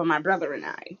for my brother and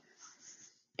I.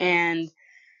 And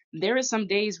there are some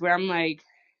days where I'm like,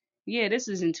 yeah, this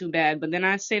isn't too bad. But then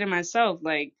I say to myself,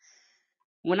 like,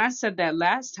 when I said that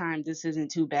last time, this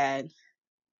isn't too bad,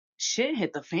 shit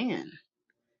hit the fan.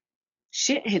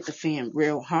 Shit hit the fan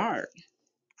real hard.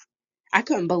 I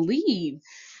couldn't believe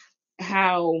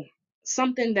how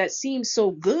something that seems so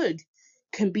good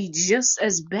can be just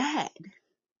as bad.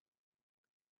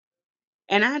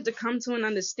 And I had to come to an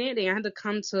understanding. I had to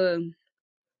come to,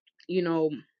 you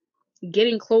know,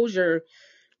 getting closure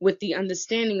with the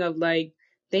understanding of, like,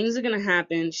 things are going to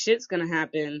happen, shit's going to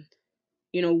happen.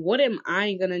 What am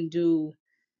I going to do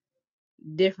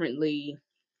differently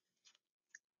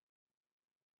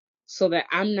so that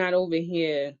I'm not over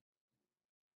here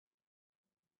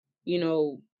you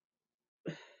know,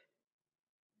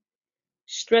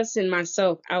 stressing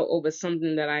myself out over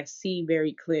something that I see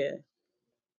very clear.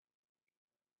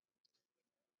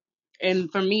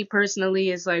 And for me personally,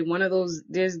 it's like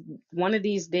there's one of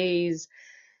these days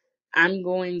I'm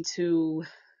going to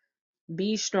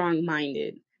be strong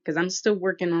minded because I'm still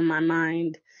working on my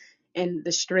mind and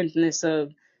the strengthness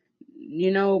of,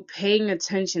 paying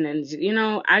attention.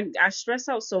 And, I stress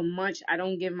out so much, I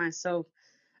don't give myself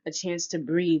a chance to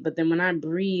breathe. But then when I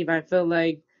breathe, I feel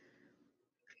like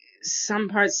some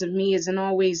parts of me isn't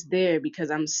always there because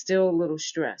I'm still a little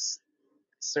stressed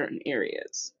in certain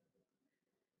areas.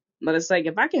 But it's like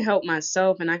if I can help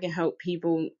myself and I can help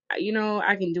people,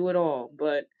 I can do it all.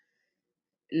 But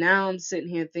now I'm sitting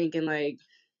here thinking like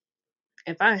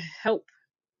if I help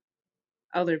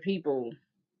other people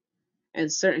in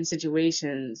certain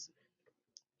situations,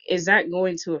 is that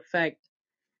going to affect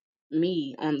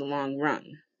me on the long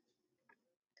run?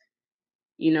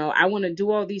 I want to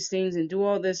do all these things and do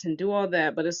all this and do all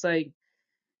that, but it's like,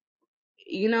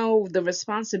 the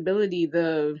responsibility,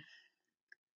 the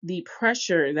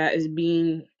pressure that is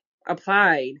being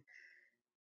applied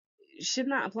should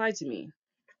not apply to me.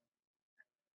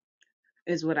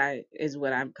 Is what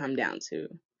I've come down to.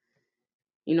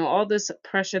 All this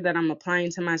pressure that I'm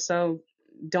applying to myself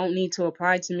don't need to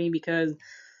apply to me because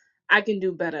I can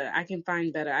do better. I can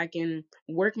find better. I can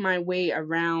work my way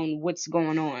around what's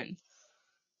going on.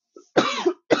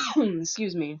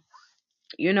 Excuse me.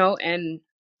 And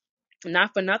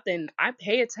not for nothing, I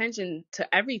pay attention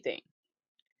to everything.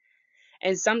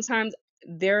 And sometimes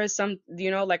there is some,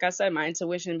 like I said, my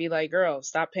intuition be like, girl,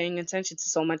 stop paying attention to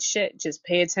so much shit. Just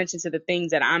pay attention to the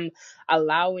things that I'm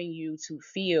allowing you to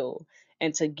feel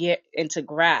and to get and to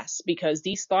grasp, because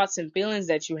these thoughts and feelings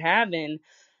that you have in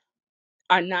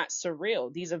are not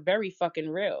surreal. These are very fucking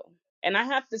real. And I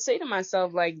have to say to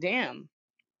myself, like, damn,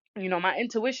 my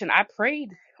intuition, I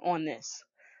prayed on this.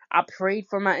 I prayed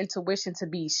for my intuition to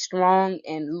be strong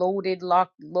and loaded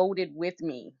with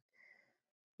me.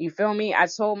 You feel me? I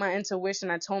told my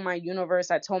intuition, I told my universe,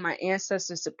 I told my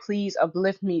ancestors to please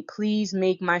uplift me, please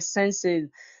make my senses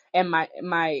and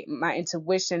my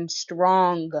intuition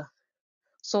strong,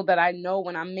 so that I know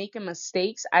when I'm making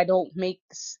mistakes, I don't make,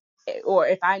 or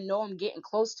if I know I'm getting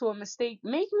close to a mistake,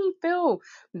 make me feel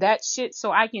that shit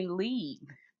so I can leave.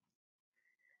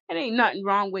 It ain't nothing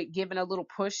wrong with giving a little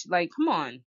push. Like, come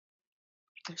on,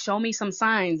 show me some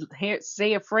signs. Here,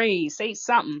 say a phrase, say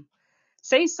something.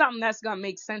 Say something that's gonna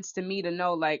make sense to me to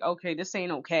know, like, okay, this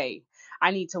ain't okay.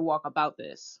 I need to walk about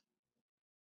this.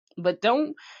 But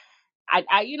don't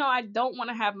I don't want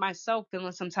to have myself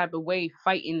feeling some type of way,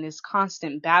 fighting this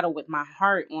constant battle with my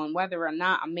heart on whether or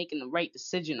not I'm making the right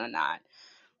decision or not.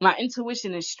 My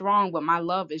intuition is strong, but my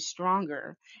love is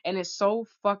stronger. And it's so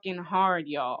fucking hard,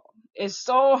 y'all. It's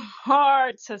so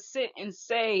hard to sit and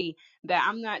say that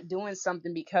I'm not doing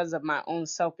something because of my own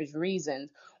selfish reasons,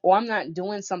 or I'm not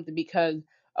doing something because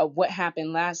of what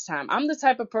happened last time. I'm the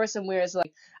type of person where it's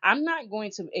like, I'm not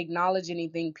going to acknowledge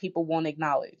anything people won't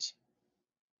acknowledge.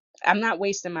 I'm not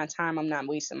wasting my time. I'm not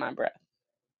wasting my breath.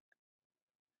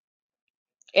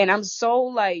 And I'm so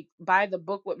like by the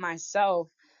book with myself.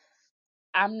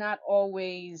 I'm not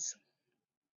always,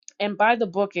 and by the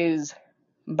book is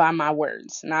by my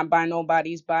words, not by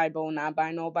nobody's Bible, not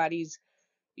by nobody's,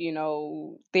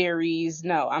 theories.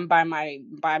 No, I'm by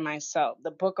myself,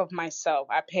 the book of myself.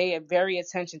 I pay a very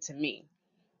attention to me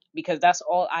because that's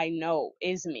all I know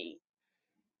is me.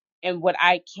 And what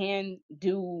I can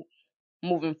do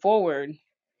moving forward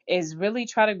is really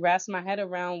try to grasp my head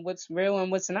around what's real and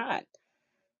what's not.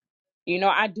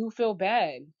 I do feel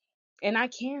bad, and I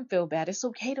can feel bad. It's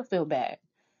okay to feel bad,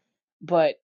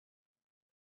 but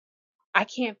I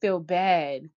can't feel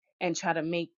bad and try to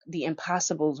make the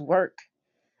impossibles work,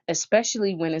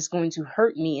 especially when it's going to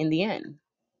hurt me in the end.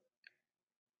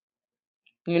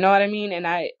 You know what I mean? And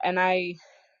I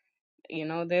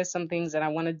there's some things that I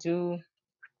want to do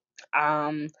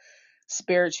um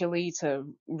spiritually to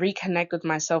reconnect with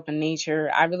myself and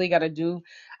nature.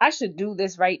 I should do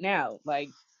this right now, like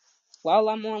while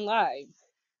I'm on live.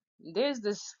 There's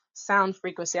this sound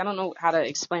frequency. I don't know how to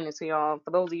explain it to y'all.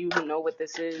 For those of you who know what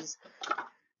this is,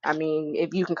 I mean,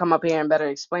 if you can come up here and better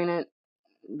explain it,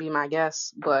 be my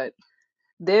guest. But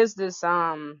there's this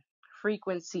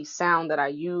frequency sound that I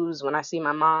use when I see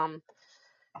my mom.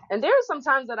 And there are some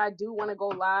times that I do want to go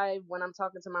live when I'm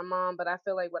talking to my mom, but I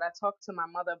feel like what I talk to my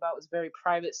mother about is very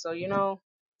private. So, you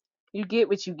get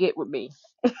what you get with me.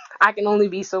 I can only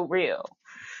be so real.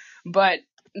 But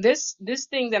this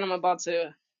thing that I'm about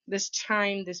to, this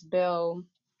chime, this bell,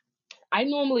 I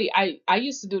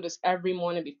used to do this every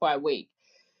morning before I wake.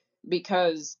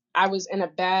 because I was in a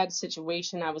bad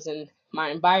situation. My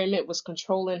environment was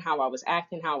controlling how I was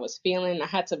acting, how I was feeling. I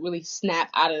had to really snap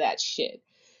out of that shit.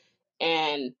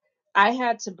 And I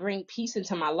had to bring peace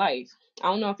into my life. I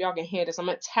don't know if y'all can hear this. I'm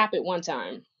gonna tap it one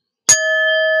time.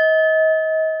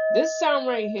 This sound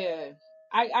right here.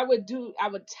 I would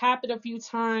tap it a few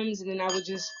times and then I would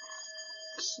just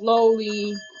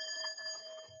slowly,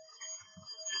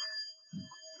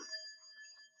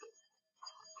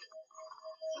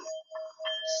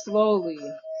 slowly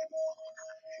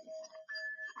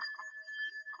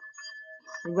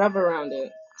rub around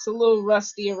it. It's a little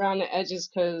rusty around the edges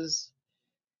because,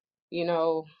 you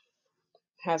know,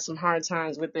 had some hard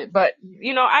times with it. But,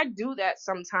 I do that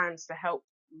sometimes to help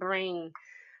bring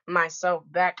myself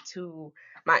back to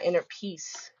my inner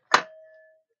peace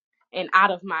and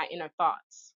out of my inner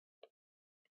thoughts.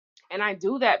 And I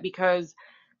do that because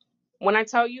when I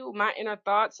tell you my inner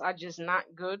thoughts are just not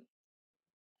good,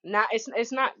 not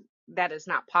it's not that it's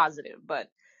not positive, but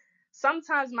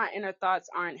sometimes my inner thoughts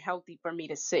aren't healthy for me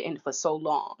to sit in for so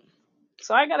long.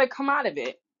 So I got to come out of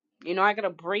it. I got to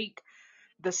break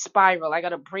the spiral. I got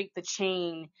to break the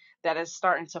chain that is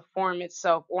starting to form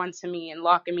itself onto me and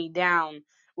locking me down,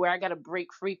 where I got to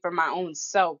break free from my own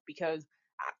self, because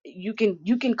you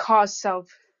can cause self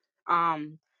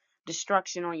um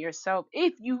destruction on yourself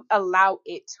if you allow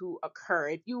it to occur.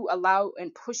 If you allow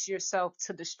and push yourself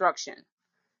to destruction,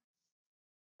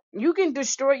 you can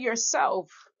destroy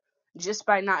yourself just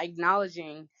by not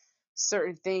acknowledging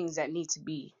certain things that need to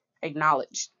be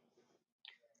acknowledged.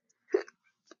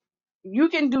 You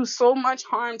can do so much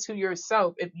harm to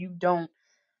yourself if you don't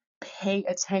pay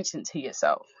attention to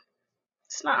yourself.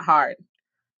 It's not hard.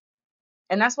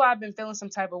 And that's why I've been feeling some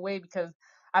type of way, because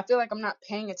I feel like I'm not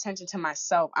paying attention to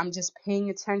myself. I'm just paying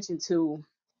attention to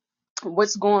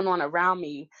what's going on around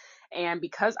me. And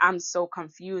because I'm so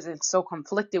confused and so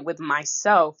conflicted with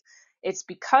myself, it's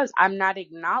because I'm not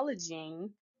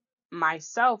acknowledging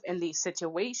myself in these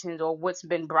situations, or what's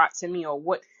been brought to me, or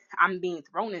what I'm being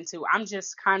thrown into. I'm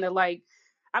just kind of like,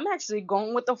 I'm actually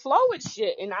going with the flow with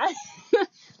shit. And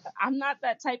I'm not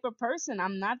that type of person.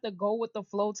 I'm not the go with the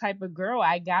flow type of girl.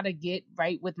 I gotta get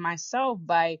right with myself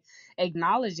by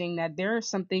acknowledging that there are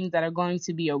some things that are going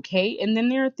to be okay, and then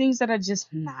there are things that are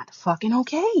just not fucking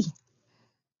okay.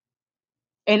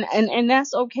 And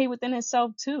that's okay within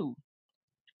itself too.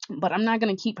 But I'm not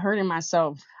gonna keep hurting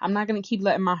myself. I'm not gonna keep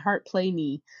letting my heart play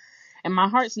me. And my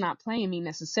heart's not playing me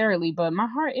necessarily, but my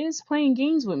heart is playing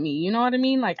games with me. You know what I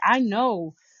mean? Like, I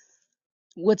know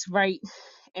what's right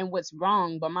and what's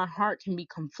wrong, but my heart can be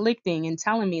conflicting and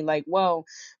telling me, like, well,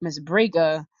 Miss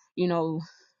Breaker, you know,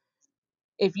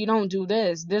 if you don't do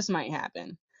this, this might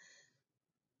happen.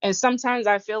 And sometimes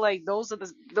I feel like those are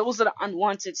the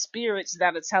unwanted spirits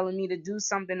that are telling me to do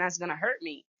something that's gonna hurt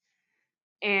me.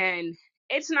 And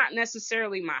it's not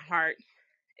necessarily my heart,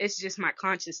 it's just my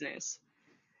consciousness.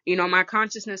 My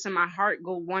consciousness and my heart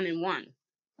go one and one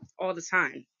all the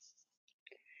time.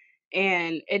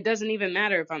 And it doesn't even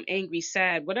matter if I'm angry,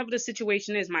 sad, whatever the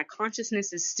situation is, my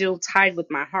consciousness is still tied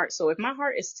with my heart. So if my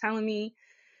heart is telling me,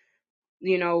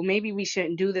 maybe we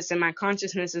shouldn't do this, and my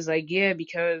consciousness is like, yeah,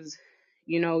 because,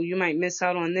 you might miss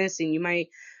out on this and you might,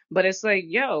 but it's like,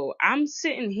 yo, I'm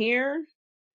sitting here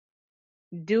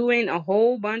doing a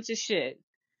whole bunch of shit.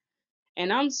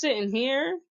 And I'm sitting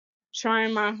here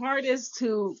trying my hardest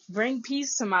to bring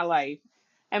peace to my life.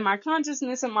 And my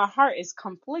consciousness and my heart is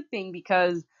conflicting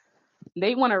because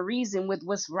they want to reason with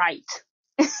what's right.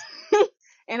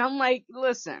 And I'm like,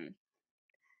 listen,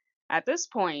 at this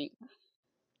point,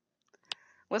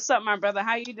 what's up, my brother?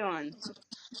 How you doing?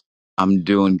 I'm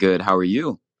doing good. How are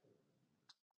you?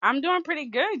 I'm doing pretty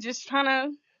good. Just trying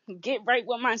to get right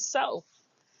with myself.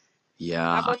 How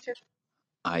Yeah, about you?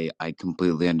 I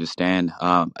completely understand.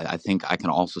 I think I can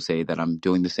also say that I'm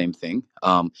doing the same thing.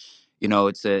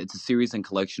 It's a series and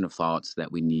collection of thoughts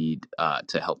that we need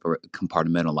to help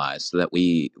compartmentalize, so that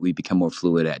we become more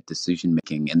fluid at decision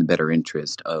making in the better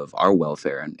interest of our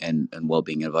welfare and well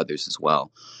being of others as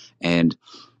well. And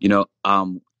you know,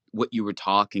 um, what you were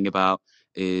talking about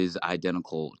is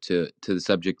identical to the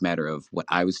subject matter of what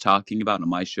I was talking about on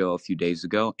my show a few days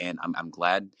ago, and I'm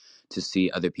glad to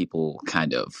see other people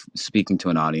kind of speaking to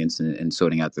an audience and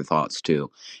sorting out their thoughts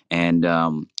too. And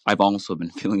I've also been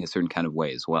feeling a certain kind of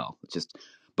way as well.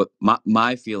 But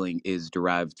my feeling is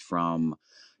derived from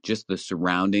just the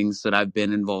surroundings that I've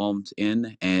been involved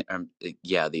in, and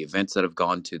yeah, the events that I've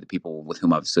gone to, the people with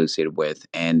whom I've associated with,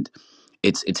 and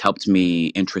it's helped me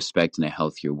introspect in a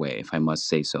healthier way, if I must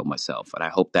say so myself. And I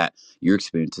hope that your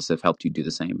experiences have helped you do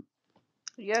the same.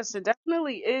 Yes, it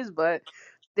definitely is, but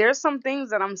there's some things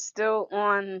that I'm still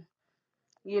on,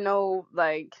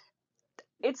 like.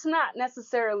 it's not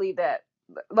necessarily that,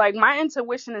 like, my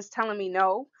intuition is telling me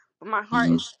no, but my heart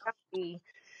Hmm. is telling me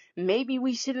maybe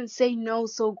we shouldn't say no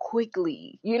so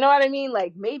quickly. You know what I mean?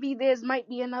 Like, maybe there's might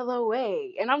be another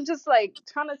way. And I'm just like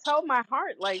trying to tell my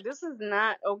heart, like, this is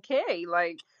not okay.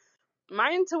 Like,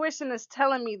 my intuition is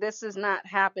telling me this is not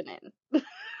happening.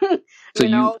 So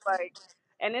you, Like,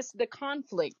 and it's the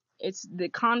conflict. It's the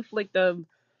conflict of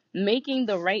making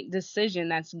the right decision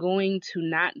that's going to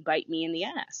not bite me in the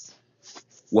ass.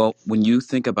 well, when you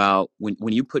think about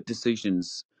when you put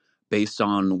decisions based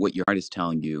on what your heart is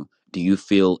telling you, do you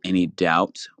feel any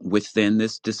doubt within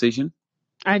this decision?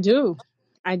 I do.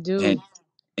 I do. And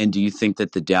and do you think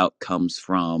that the doubt comes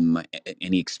from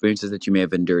any experiences that you may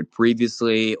have endured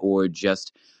previously, or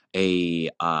just a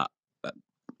uh, a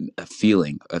a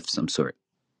feeling of some sort?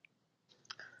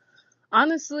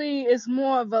 Honestly, it's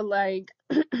more of a like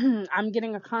I'm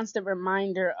getting a constant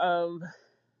reminder of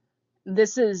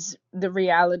this is the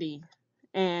reality,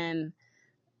 and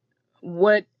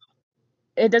what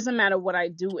it doesn't matter what I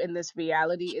do in this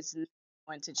reality, it's not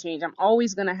going to change. I'm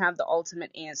always going to have the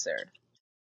ultimate answer.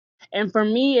 And for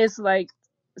me, it's like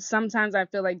sometimes I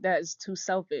feel like that is too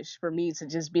selfish for me to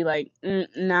just be like,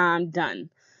 nah, I'm done.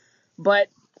 But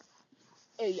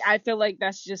I feel like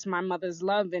that's just my mother's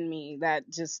love in me. That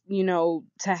just,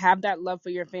 to have that love for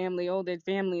your family. Oh, their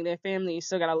family. You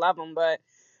still gotta love them. But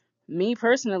me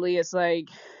personally, it's like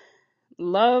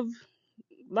love.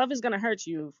 Love is gonna hurt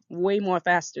you way more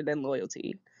faster than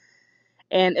loyalty.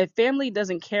 And if family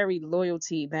doesn't carry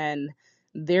loyalty, then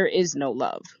there is no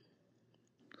love.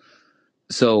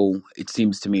 So it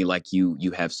seems to me like you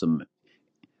have some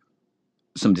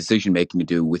decision making to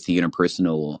do with the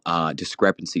interpersonal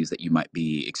discrepancies that you might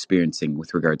be experiencing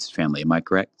with regards to family. Am I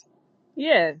correct?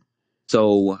 Yeah,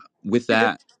 So with just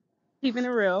that, keeping it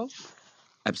real.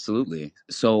 absolutely.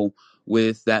 So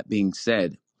with that being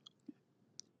said,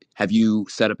 have you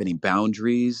set up any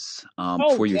boundaries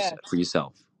Oh yeah. for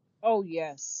yourself? Oh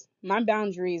yes. My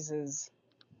boundaries is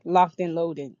locked and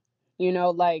loaded.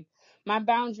 Like my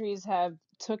boundaries have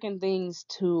taken things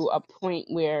to a point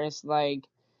where it's like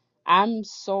I'm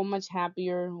so much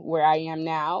happier where I am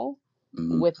now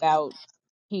Hmm. without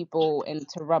people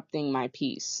interrupting my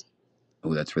peace.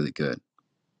 Oh, that's really good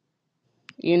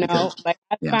because Like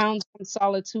I yeah. found some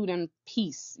solitude and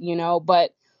peace,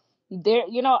 but there,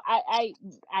 I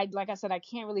like I said, I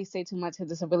can't really say too much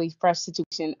because it's a really fresh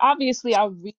situation. Obviously,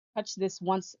 I'll retouch this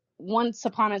once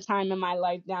upon a time in my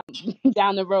life down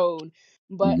down the road,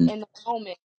 but Hmm. in the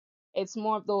moment, it's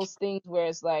more of those things where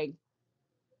it's like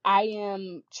I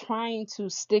am trying to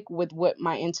stick with what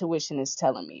my intuition is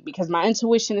telling me because my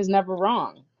intuition is never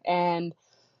wrong. And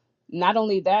not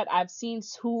only that, I've seen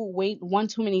one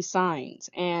too many signs,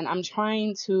 and I'm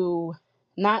trying to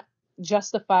not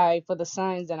justify for the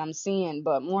signs that I'm seeing,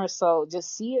 but more so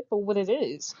just see it for what it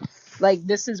is. Like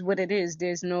this is what it is.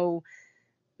 There's no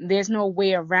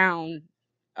way around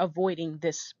avoiding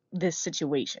this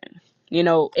situation.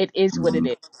 It is what it Hmm.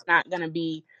 is.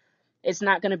 It's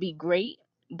not gonna be great,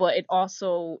 but it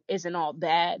also isn't all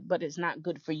bad, but it's not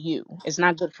good for you. It's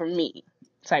not good for me,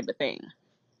 type of thing.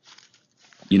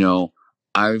 You know,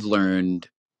 I've learned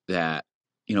that,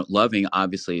 loving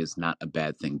obviously is not a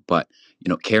bad thing, but,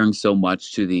 caring so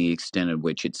much to the extent at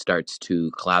which it starts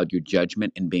to cloud your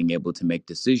judgment and being able to make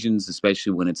decisions,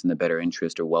 especially when it's in the better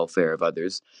interest or welfare of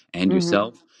others and Hmm.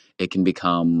 yourself, it can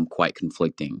become quite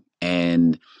conflicting.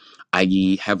 And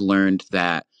I have learned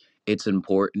that it's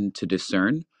important to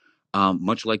discern,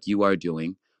 much like you are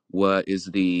doing, what is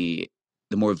the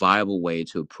more viable way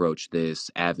to approach this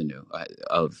avenue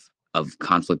of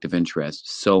conflict of interest.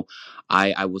 So,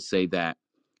 I will say that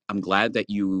I'm glad that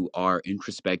you are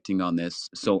introspecting on this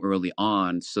so early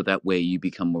on, so that way you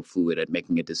become more fluid at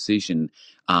making a decision,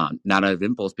 not out of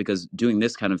impulse. Because doing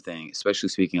this kind of thing, especially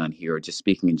speaking on here, or just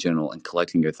speaking in general and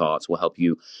collecting your thoughts, will help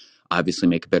you obviously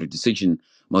make a better decision.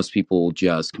 Most people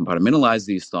just compartmentalize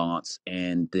these thoughts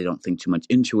and they don't think too much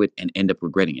into it and end up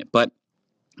regretting it. But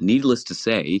needless to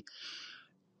say,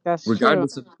 That's true.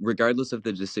 regardless of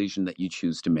the decision that you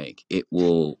choose to make, it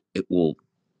will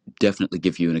definitely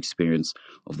give you an experience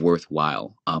of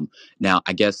worthwhile. Now,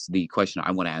 I guess the question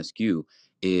I want to ask you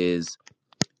is: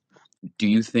 do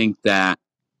you think that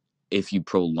if you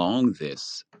prolong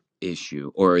this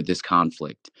issue or this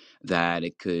conflict, that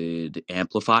it could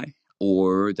amplify,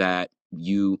 or that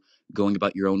you going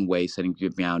about your own way, setting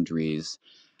your boundaries,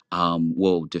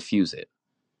 will diffuse it?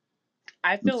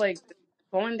 I feel like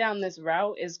going down this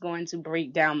route is going to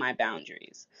break down my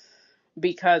boundaries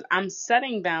because I'm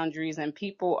setting boundaries and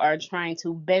people are trying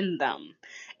to bend them.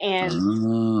 And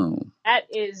Oh, that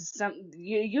is some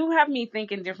you have me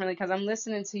thinking differently because I'm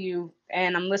listening to you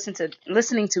and I'm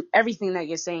listening to everything that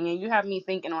you're saying, and you have me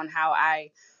thinking on how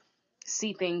I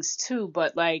see things too.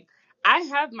 But like, I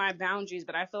have my boundaries,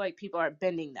 but I feel like people are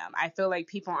bending them. I feel like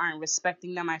people aren't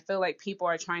respecting them. I feel like people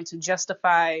are trying to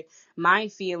justify my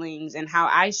feelings and how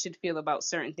I should feel about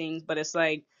certain things. But it's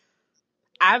like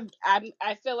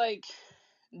I feel like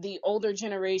the older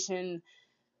generation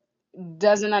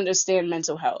doesn't understand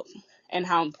mental health and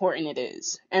how important it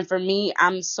is. And for me,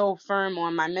 I'm so firm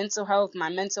on my mental health, my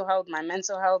mental health, my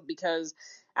mental health, because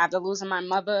after losing my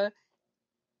mother,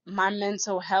 my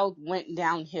mental health went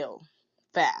downhill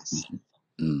fast.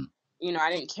 mm, You know,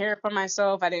 I didn't care for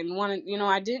myself. I didn't want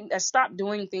to, I stopped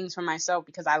doing things for myself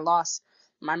because I lost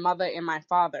my mother and my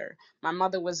father. My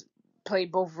mother was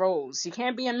played both roles. She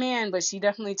can't be a man, but she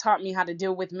definitely taught me how to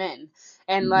deal with men.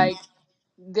 And mm, like,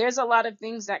 there's a lot of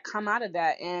things that come out of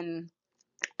that. And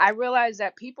I realize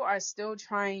that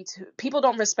people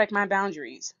don't respect my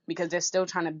boundaries because they're still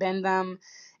trying to bend them,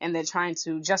 and they're trying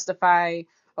to justify,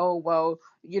 oh, well,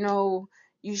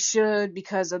 you should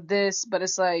because of this, but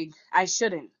it's like, I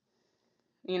shouldn't.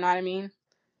 You know what I mean?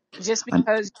 Just I,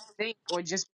 because you think or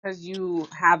just because you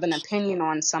have an opinion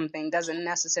on something doesn't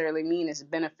necessarily mean it's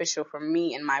beneficial for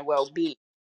me and my well being.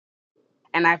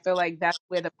 And I feel like that's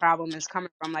where the problem is coming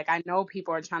from. Like, I know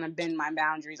people are trying to bend my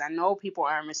boundaries. I know people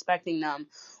aren't respecting them,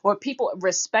 or people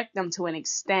respect them to an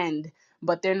extent,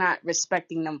 but they're not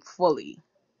respecting them fully.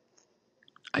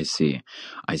 I see.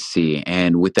 I see.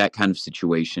 And with that kind of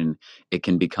situation, it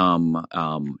can become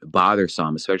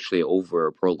bothersome, especially over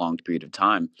a prolonged period of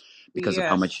time, because of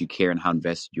how Yeah, much you care and how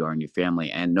invested you are in your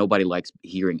family. And nobody likes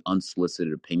hearing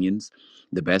unsolicited opinions.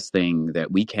 The best thing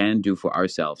that we can do for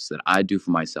ourselves, that I do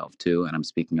for myself too, and I'm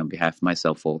speaking on behalf of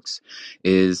myself, folks,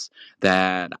 is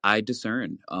that I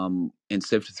discern and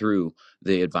sift through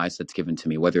the advice that's given to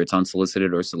me, whether it's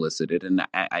unsolicited or solicited. And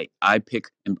I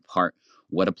pick in part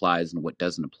what applies and what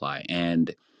doesn't apply.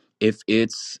 And if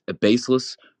it's a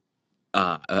baseless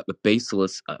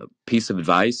piece of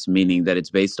advice, meaning that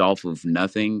it's based off of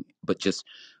nothing but just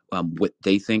what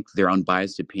they think their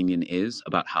unbiased opinion is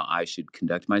about how I should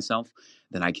conduct myself,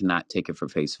 then I cannot take it for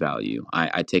face value.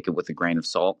 I take it with a grain of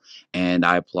salt, and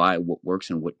I apply what works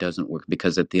and what doesn't work,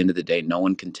 because at the end of the day, no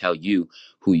one can tell you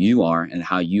who you are and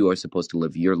how you are supposed to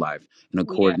live your life in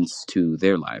yeah, accordance to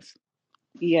their life.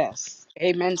 yes.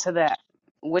 Amen to that.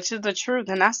 Which is the truth.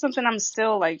 And that's something I'm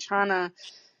still like trying to,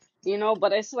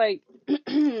 but it's like,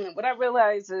 what I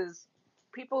realize is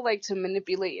people like to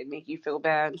manipulate and make you feel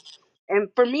bad. And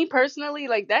for me personally,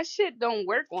 like, that shit don't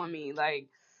work on me. Like,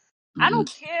 I Hmm.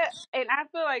 don't care. And I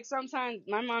feel like sometimes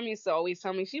my mom used to always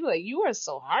tell me, she'd be like, you are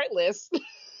so heartless.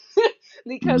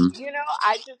 Because, Hmm.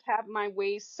 I just have my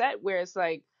ways set where it's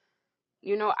like,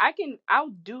 I can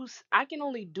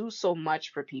only do so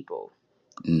much for people.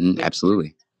 Hmm.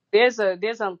 Absolutely. There's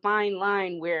a fine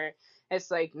line where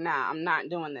it's like, nah, I'm not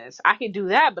doing this. I can do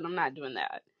that, but I'm not doing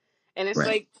that. And it's Right.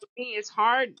 like, for me, it's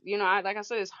hard. Like I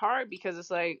said, it's hard because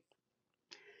it's like,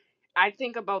 I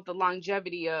think about the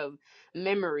longevity of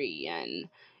memory, and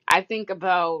I think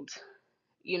about,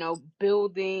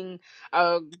 building,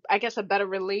 uh, I guess, a better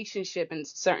relationship in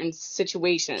certain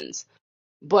situations.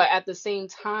 But at the same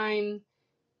time,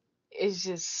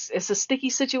 it's a sticky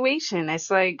situation.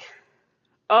 It's like,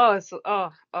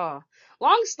 oh.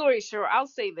 Long story short, I'll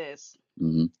say this.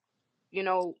 Hmm.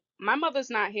 My mother's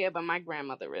not here, but my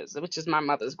grandmother is, which is my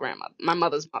mother's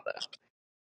mother.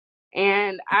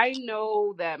 And I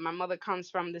know that my mother comes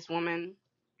from this woman,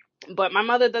 but my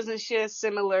mother doesn't share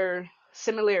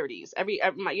similarities.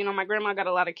 My grandma got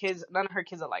a lot of kids. None of her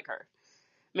kids are like her.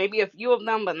 Maybe a few of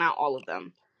them, but not all of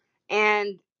them.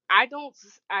 And I don't.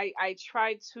 I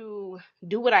try to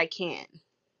do what I can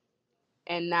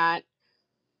and not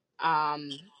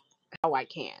how I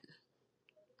can,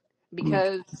 Ooh,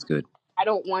 because that's good. I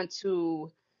don't want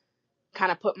to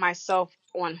kind of put myself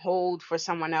on hold for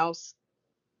someone else,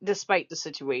 despite the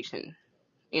situation.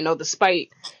 Despite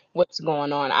what's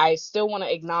going on, I still want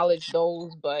to acknowledge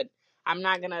those, but I'm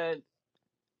not gonna,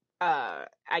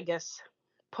 I guess,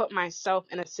 put myself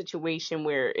in a situation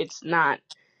where it's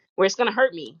gonna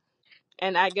hurt me.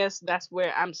 And I guess that's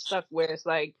where I'm stuck. Where it's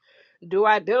like, do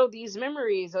I build these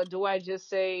memories or do I just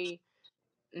say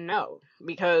no?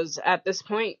 Because at this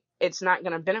point, it's not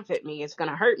gonna benefit me. It's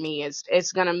gonna hurt me. It's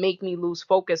gonna make me lose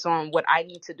focus on what I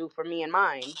need to do for me and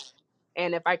mine.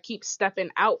 And if I keep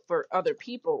stepping out for other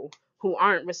people who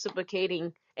aren't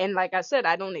reciprocating, and like I said,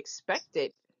 I don't expect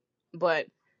it, but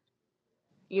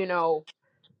you know,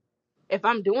 if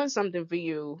I'm doing something for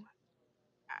you,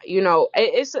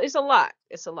 it's a lot.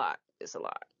 It's a lot. It's a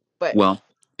lot. But Well,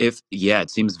 if yeah, it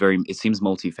seems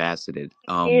multifaceted.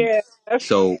 yeah.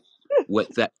 So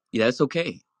what that yeah, that's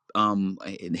okay.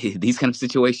 These kind of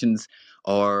situations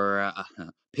are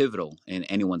pivotal in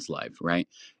anyone's life, right?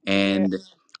 Yeah. And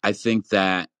I think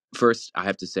that first I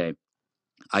have to say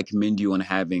I commend you on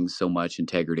having so much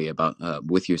integrity about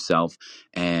with yourself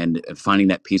and finding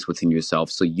that peace within yourself,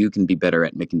 so you can be better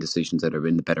at making decisions that are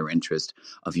in the better interest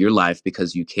of your life,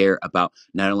 because you care about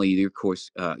not only your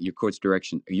course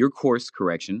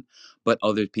correction, but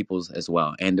other people's as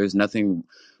well. And there's nothing.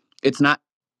 It's not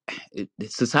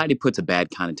society puts a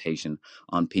bad connotation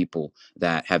on people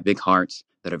that have big hearts,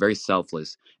 that are very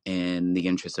selfless in the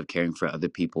interest of caring for other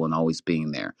people and always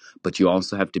being there. But you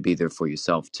also have to be there for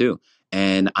yourself too.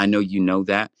 And I know you know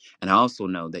that, and I also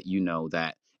know that you know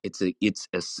that it's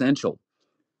essential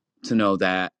to know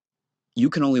that you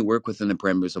can only work within the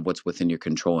parameters of what's within your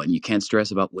control, and you can't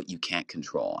stress about what you can't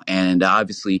control. And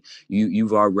obviously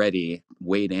you've already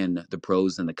weighed in the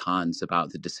pros and the cons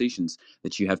about the decisions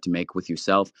that you have to make with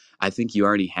yourself. I think you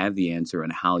already have the answer on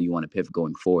how you want to pivot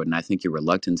going forward, and I think your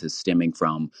reluctance is stemming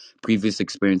from previous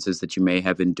experiences that you may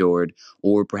have endured,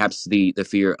 or perhaps the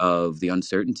fear of the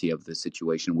uncertainty of the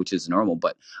situation, which is normal.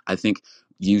 But I think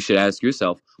you should ask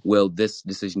yourself, will this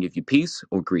decision give you peace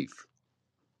or grief?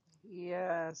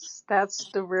 Yes,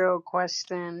 that's the real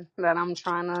question that I'm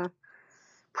trying to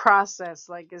process.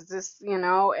 Like, is this,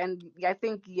 and I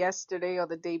think yesterday or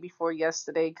the day before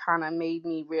yesterday kind of made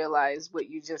me realize what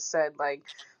you just said. Like,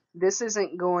 this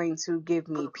isn't going to give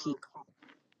me peace,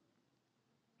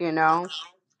 you know?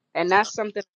 And that's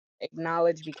something I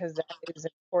acknowledge because that is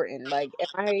important. Like,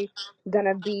 am I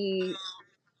gonna be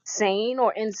sane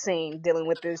or insane dealing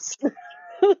with this?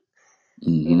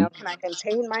 Hmm. Can I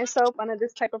contain myself under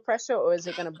this type of pressure, or is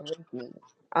it gonna break me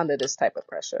under this type of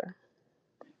pressure?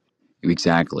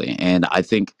 Exactly. And I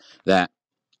think that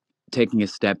taking a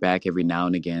step back every now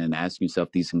and again and asking yourself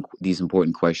these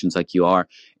important questions like you are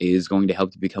is going to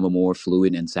help you become a more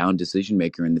fluid and sound decision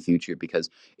maker in the future, because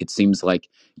it seems like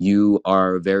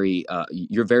you're very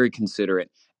considerate,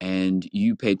 and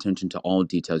you pay attention to all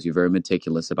details. You're very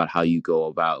meticulous about how you go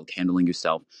about handling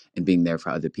yourself and being there for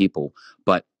other people.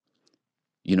 But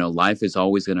life is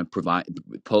always going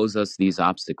to pose us these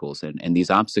obstacles, and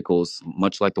these obstacles,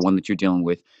 much like the one that you're dealing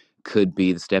with, could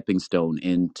be the stepping stone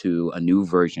into a new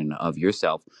version of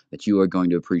yourself that you are going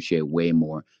to appreciate way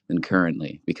more than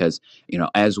currently. Because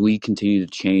as we continue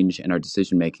to change and our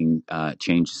decision making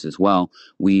changes as well,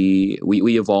 we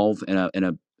evolve in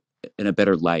a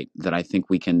better light, that I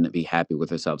think we can be happy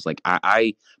with ourselves. Like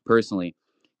I personally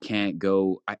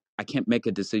I can't make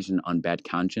a decision on bad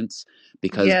conscience,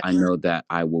 because Yeah. I know that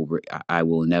I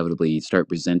will inevitably start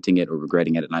resenting it or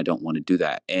regretting it, and I don't want to do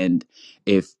that. And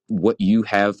if what you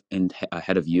have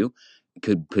ahead of you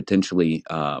could potentially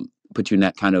put you in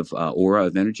that kind of aura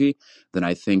of energy, then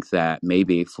I think that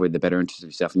maybe for the better interest of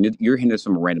yourself, and you're hearing this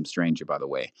from a random stranger, by the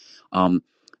way,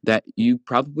 that you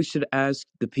probably should ask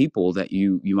the people that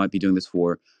you might be doing this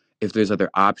for if there's other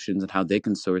options and how they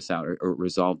can source out or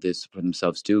resolve this for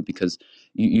themselves too, because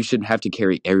you shouldn't have to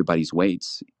carry everybody's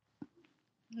weights.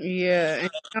 Yeah,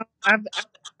 and I've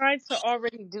tried to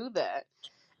already do that,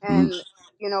 Mm.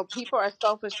 and people are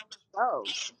selfish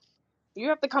themselves. You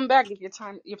have to come back if your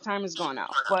time is gone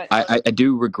out. But I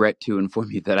do regret to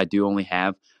inform you that I do only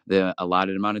have the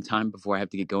allotted amount of time before I have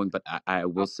to get going. But I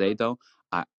will say though,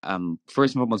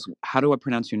 first and foremost, how do I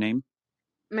pronounce your name?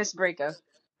 Miss Breaker,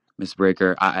 Miss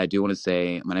Breaker, I do want to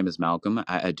say my name is Malcolm.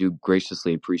 I do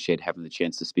graciously appreciate having the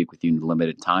chance to speak with you in the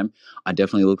limited time. I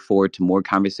definitely look forward to more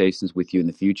conversations with you in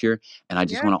the future. And I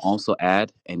just yeah, want to also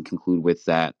add and conclude with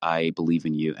that I believe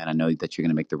in you, and I know that you're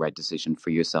going to make the right decision for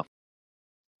yourself.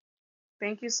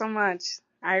 thank you so much.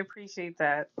 I appreciate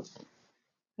that.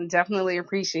 Definitely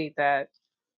appreciate that.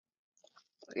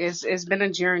 It's been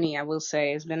a journey. I will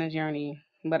say it's been a journey,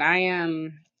 but I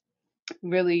am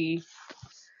really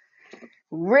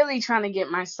really trying to get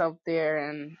myself there,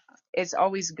 and it's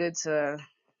always good to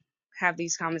have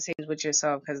these conversations with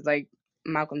yourself because, like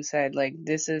Malcolm said, like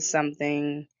this is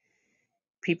something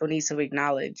people need to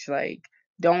acknowledge. Like,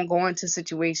 don't go into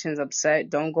situations upset.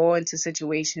 Don't go into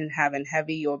situations having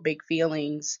heavy or big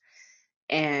feelings,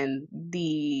 and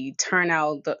the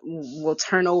turnout will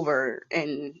turn over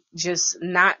and just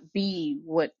not be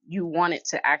what you want it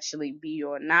to actually be,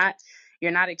 or not.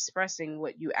 You're not expressing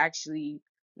what you actually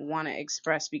want to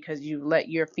express because you let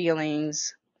your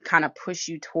feelings kind of push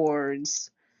you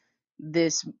towards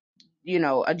this,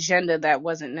 agenda that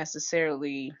wasn't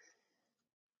necessarily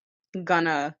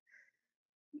gonna,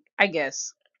 I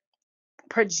guess,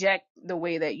 project the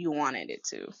way that you wanted it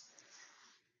to.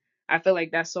 I feel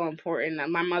like that's so important.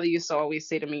 My mother used to always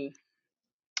say to me,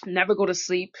 never go to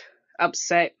sleep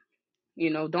upset,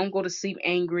 don't go to sleep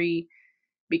angry,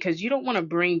 because you don't want to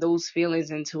bring those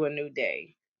feelings into a new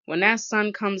day. When that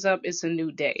sun comes up, it's a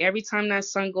new day. Every time that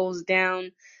sun goes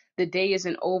down, the day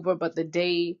isn't over, but the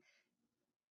day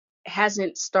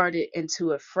hasn't started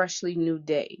into a freshly new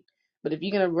day. But if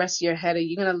you're going to rest your head, or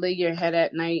you're going to lay your head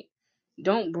at night,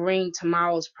 don't bring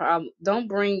tomorrow's problem, don't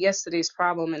bring yesterday's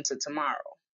problem into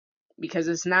tomorrow, because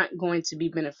it's not going to be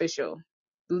beneficial.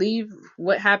 Leave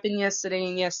what happened yesterday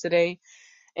in yesterday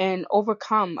and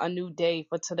overcome a new day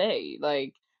for today,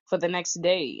 like for the next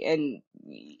day. And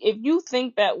if you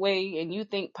think that way and you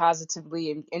think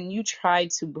positively, and you try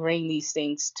to bring these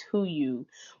things to you,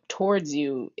 towards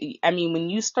you, I mean, when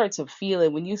you start to feel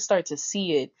it, when you start to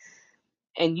see it,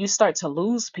 and you start to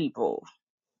lose people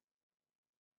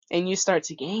and you start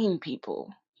to gain people,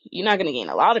 you're not going to gain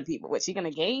a lot of people, but you're going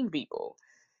to gain people.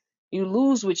 You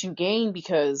lose what you gain,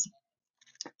 because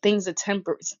things are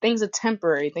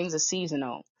temporary, things are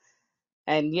seasonal.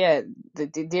 And yeah,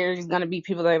 there's gonna be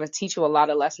people that are gonna teach you a lot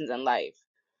of lessons in life.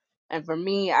 And for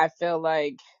me, I feel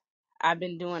like I've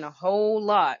been doing a whole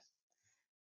lot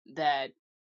that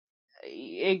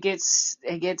it gets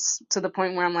to the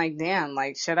point where I'm like, damn,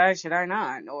 like should I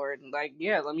not? Or like,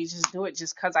 yeah, let me just do it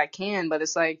just cause I can. But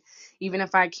it's like, even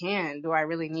if I can, do I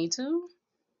really need to?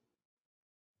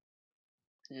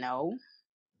 No.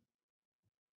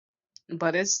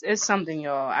 But it's something,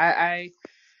 y'all.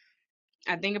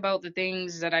 I think about the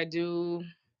things that I do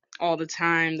all the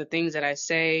time, the things that I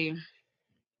say.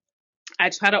 I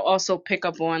try to also pick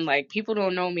up on, like, people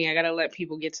don't know me. I gotta let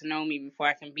people get to know me before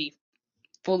I can be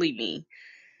fully me.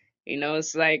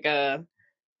 It's like I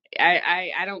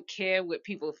don't care what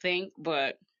people think,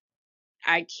 but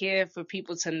I care for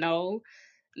people to know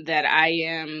that I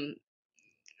am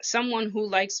someone who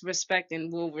likes respect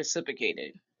and will reciprocate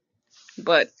it.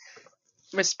 But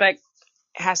respect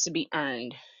has to be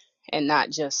earned, and not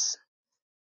just,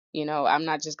 I'm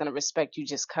not just gonna respect you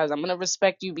just cause. I'm gonna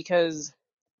respect you because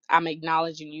I'm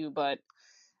acknowledging you, but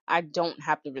I don't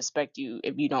have to respect you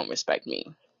if you don't respect me.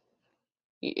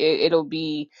 It'll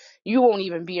be, you won't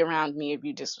even be around me if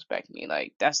you disrespect me.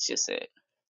 Like, that's just it.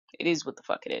 It is what the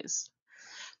fuck it is.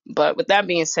 But with that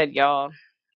being said, y'all,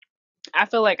 I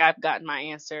feel like I've gotten my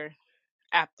answer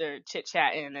after chit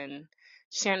chatting and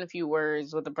sharing a few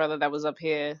words with the brother that was up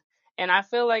here. And I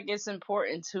feel like it's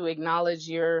important to acknowledge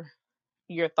your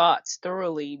thoughts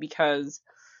thoroughly, because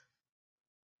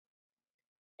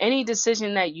any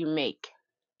decision that you make,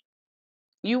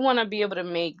 you want to be able to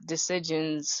make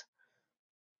decisions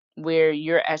where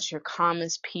you're at your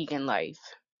calmest peak in life.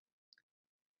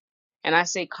 And I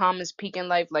say calmest peak in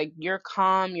life, like you're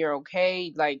calm, you're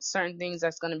okay. Like certain things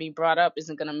that's gonna be brought up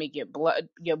isn't gonna make your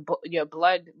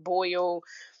blood boil.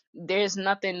 There's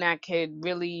nothing that could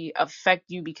really affect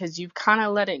you, because you've kind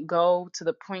of let it go to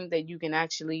the point that you can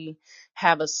actually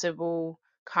have a civil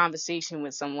conversation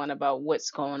with someone about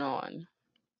what's going on.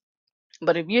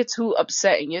 But if you're too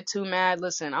upset and you're too mad,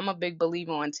 listen, I'm a big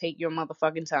believer on take your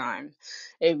motherfucking time.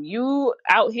 If you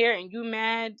out here and you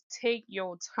mad, take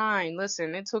your time.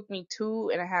 Listen, it took me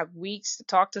 2.5 weeks to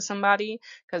talk to somebody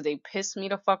because they pissed me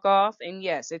the fuck off. And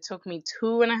yes, it took me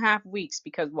 2.5 weeks,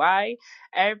 because why?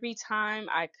 Every time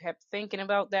I kept thinking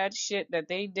about that shit that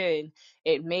they did,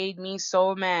 it made me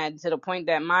so mad to the point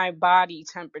that my body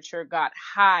temperature got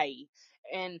high.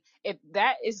 And if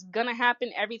that is gonna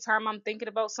happen every time I'm thinking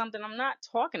about something, I'm not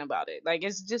talking about it. Like,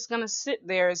 it's just gonna sit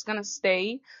there, it's gonna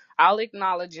stay. I'll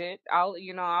acknowledge it.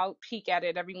 I'll peek at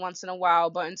it every once in a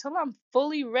while, but until I'm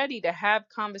fully ready to have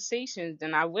conversations,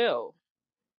 then I will.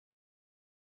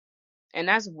 And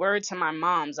that's word to my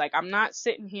moms. Like, I'm not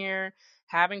sitting here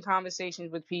having conversations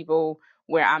with people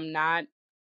where I'm not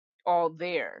all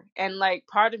there. And like,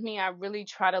 part of me, I really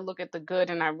try to look at the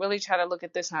good, and I really try to look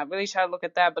at this, and I really try to look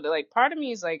at that, but like, part of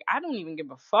me is like, I don't even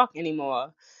give a fuck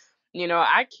anymore.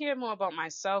 I care more about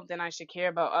myself than I should care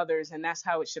about others, and that's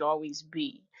how it should always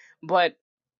be. But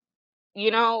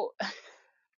you know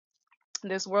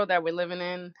this world that we're living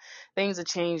in, things are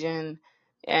changing,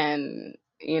 and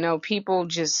people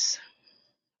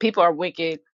are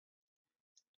wicked.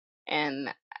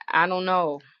 And I don't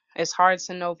know, it's hard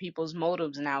to know people's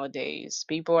motives nowadays.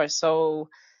 People are so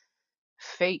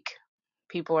fake.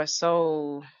 People are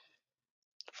so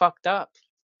fucked up.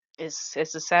 It's a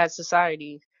sad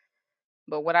society.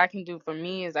 But what I can do for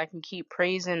me is I can keep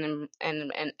praising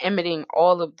and emitting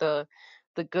all of the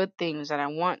good things that I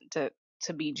want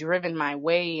to be driven my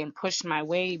way and pushed my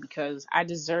way, because I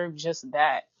deserve just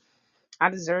that. I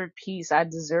deserve peace. I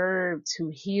deserve to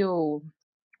heal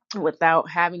without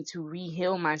having to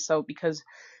re-heal myself, because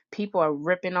people are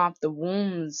ripping off the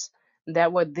wounds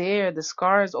that were there, the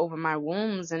scars over my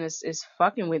wounds, and it's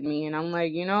fucking with me. And I'm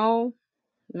like,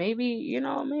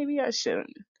 maybe I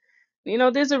shouldn't.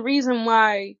 There's a reason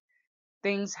why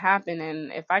things happen,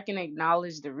 and if I can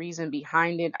acknowledge the reason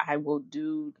behind it, I will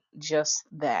do just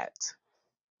that.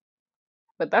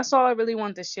 But that's all I really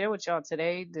wanted to share with y'all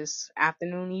today, this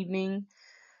afternoon, evening.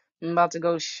 I'm about to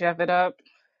go chef it up,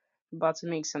 about to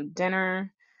make some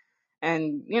dinner,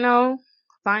 and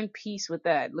find peace with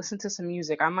that. Listen to some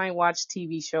music. I might watch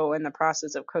TV show in the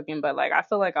process of cooking, but like I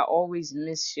feel like I always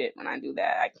miss shit when I do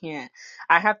that. I can't.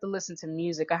 I have to listen to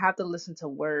music. I have to listen to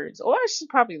words, or I should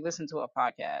probably listen to a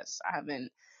podcast. I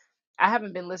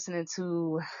haven't been listening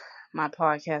to my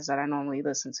podcast that I normally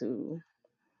listen to,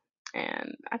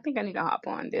 and I think I need to hop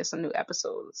on. There's some new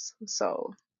episodes,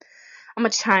 so I'm gonna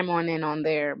chime on in on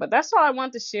there. But that's all I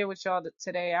want to share with y'all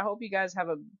today. I hope you guys have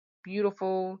a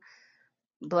beautiful,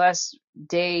 blessed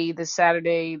day this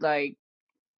Saturday. Like,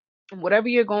 whatever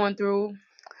you're going through,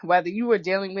 whether you were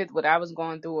dealing with what I was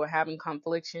going through or having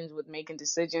conflictions with making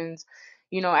decisions,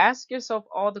 ask yourself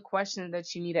all the questions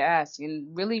that you need to ask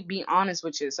and really be honest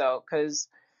with yourself, because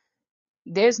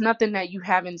there's nothing that you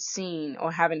haven't seen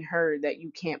or haven't heard that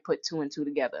you can't put two and two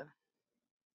together.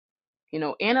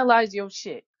 Analyze your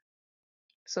shit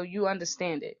so you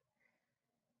understand it,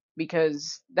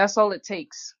 because that's all it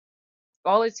takes.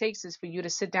 All it takes is for you to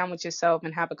sit down with yourself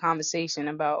and have a conversation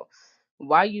about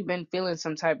why you've been feeling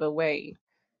some type of way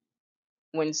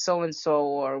when so and so,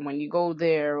 or when you go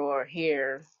there or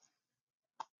here.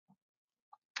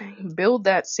 Build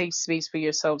that safe space for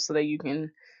yourself so that you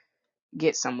can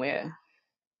get somewhere.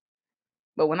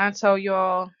 But when I tell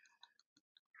y'all,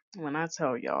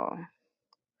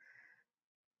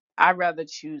 I'd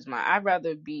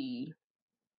rather be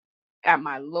at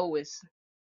my lowest.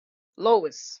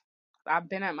 Lowest. I've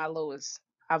been at my lowest.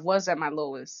 I was at my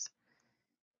lowest.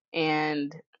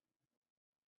 And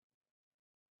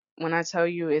when I tell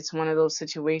you, it's one of those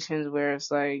situations where it's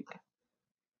like,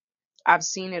 I've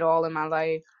seen it all in my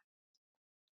life.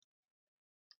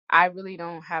 I really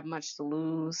don't have much to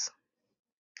lose.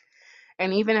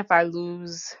 And even if I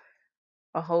lose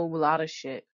a whole lot of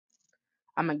shit,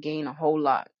 I'm going to gain a whole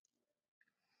lot.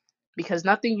 Because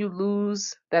nothing you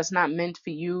lose that's not meant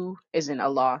for you isn't a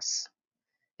loss.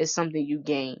 It's something you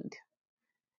gained.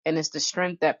 And it's the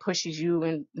strength that pushes you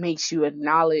and makes you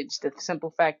acknowledge the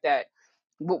simple fact that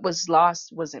what was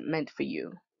lost wasn't meant for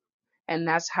you. And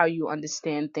that's how you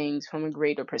understand things from a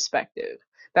greater perspective.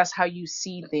 That's how you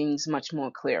see things much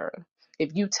more clearer.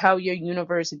 If you tell your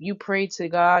universe, if you pray to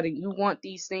God and you want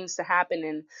these things to happen,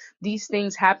 and these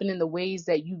things happen in the ways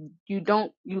that you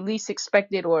least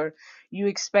expect it, or you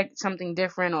expect something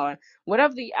different, or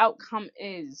whatever the outcome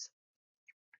is,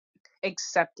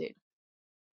 accept it.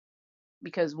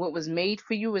 Because what was made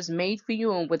for you is made for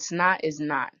you, and what's not is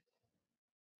not.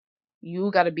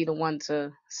 You got to be the one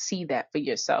to see that for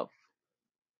yourself.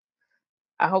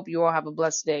 I hope you all have a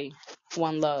blessed day.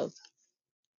 One love.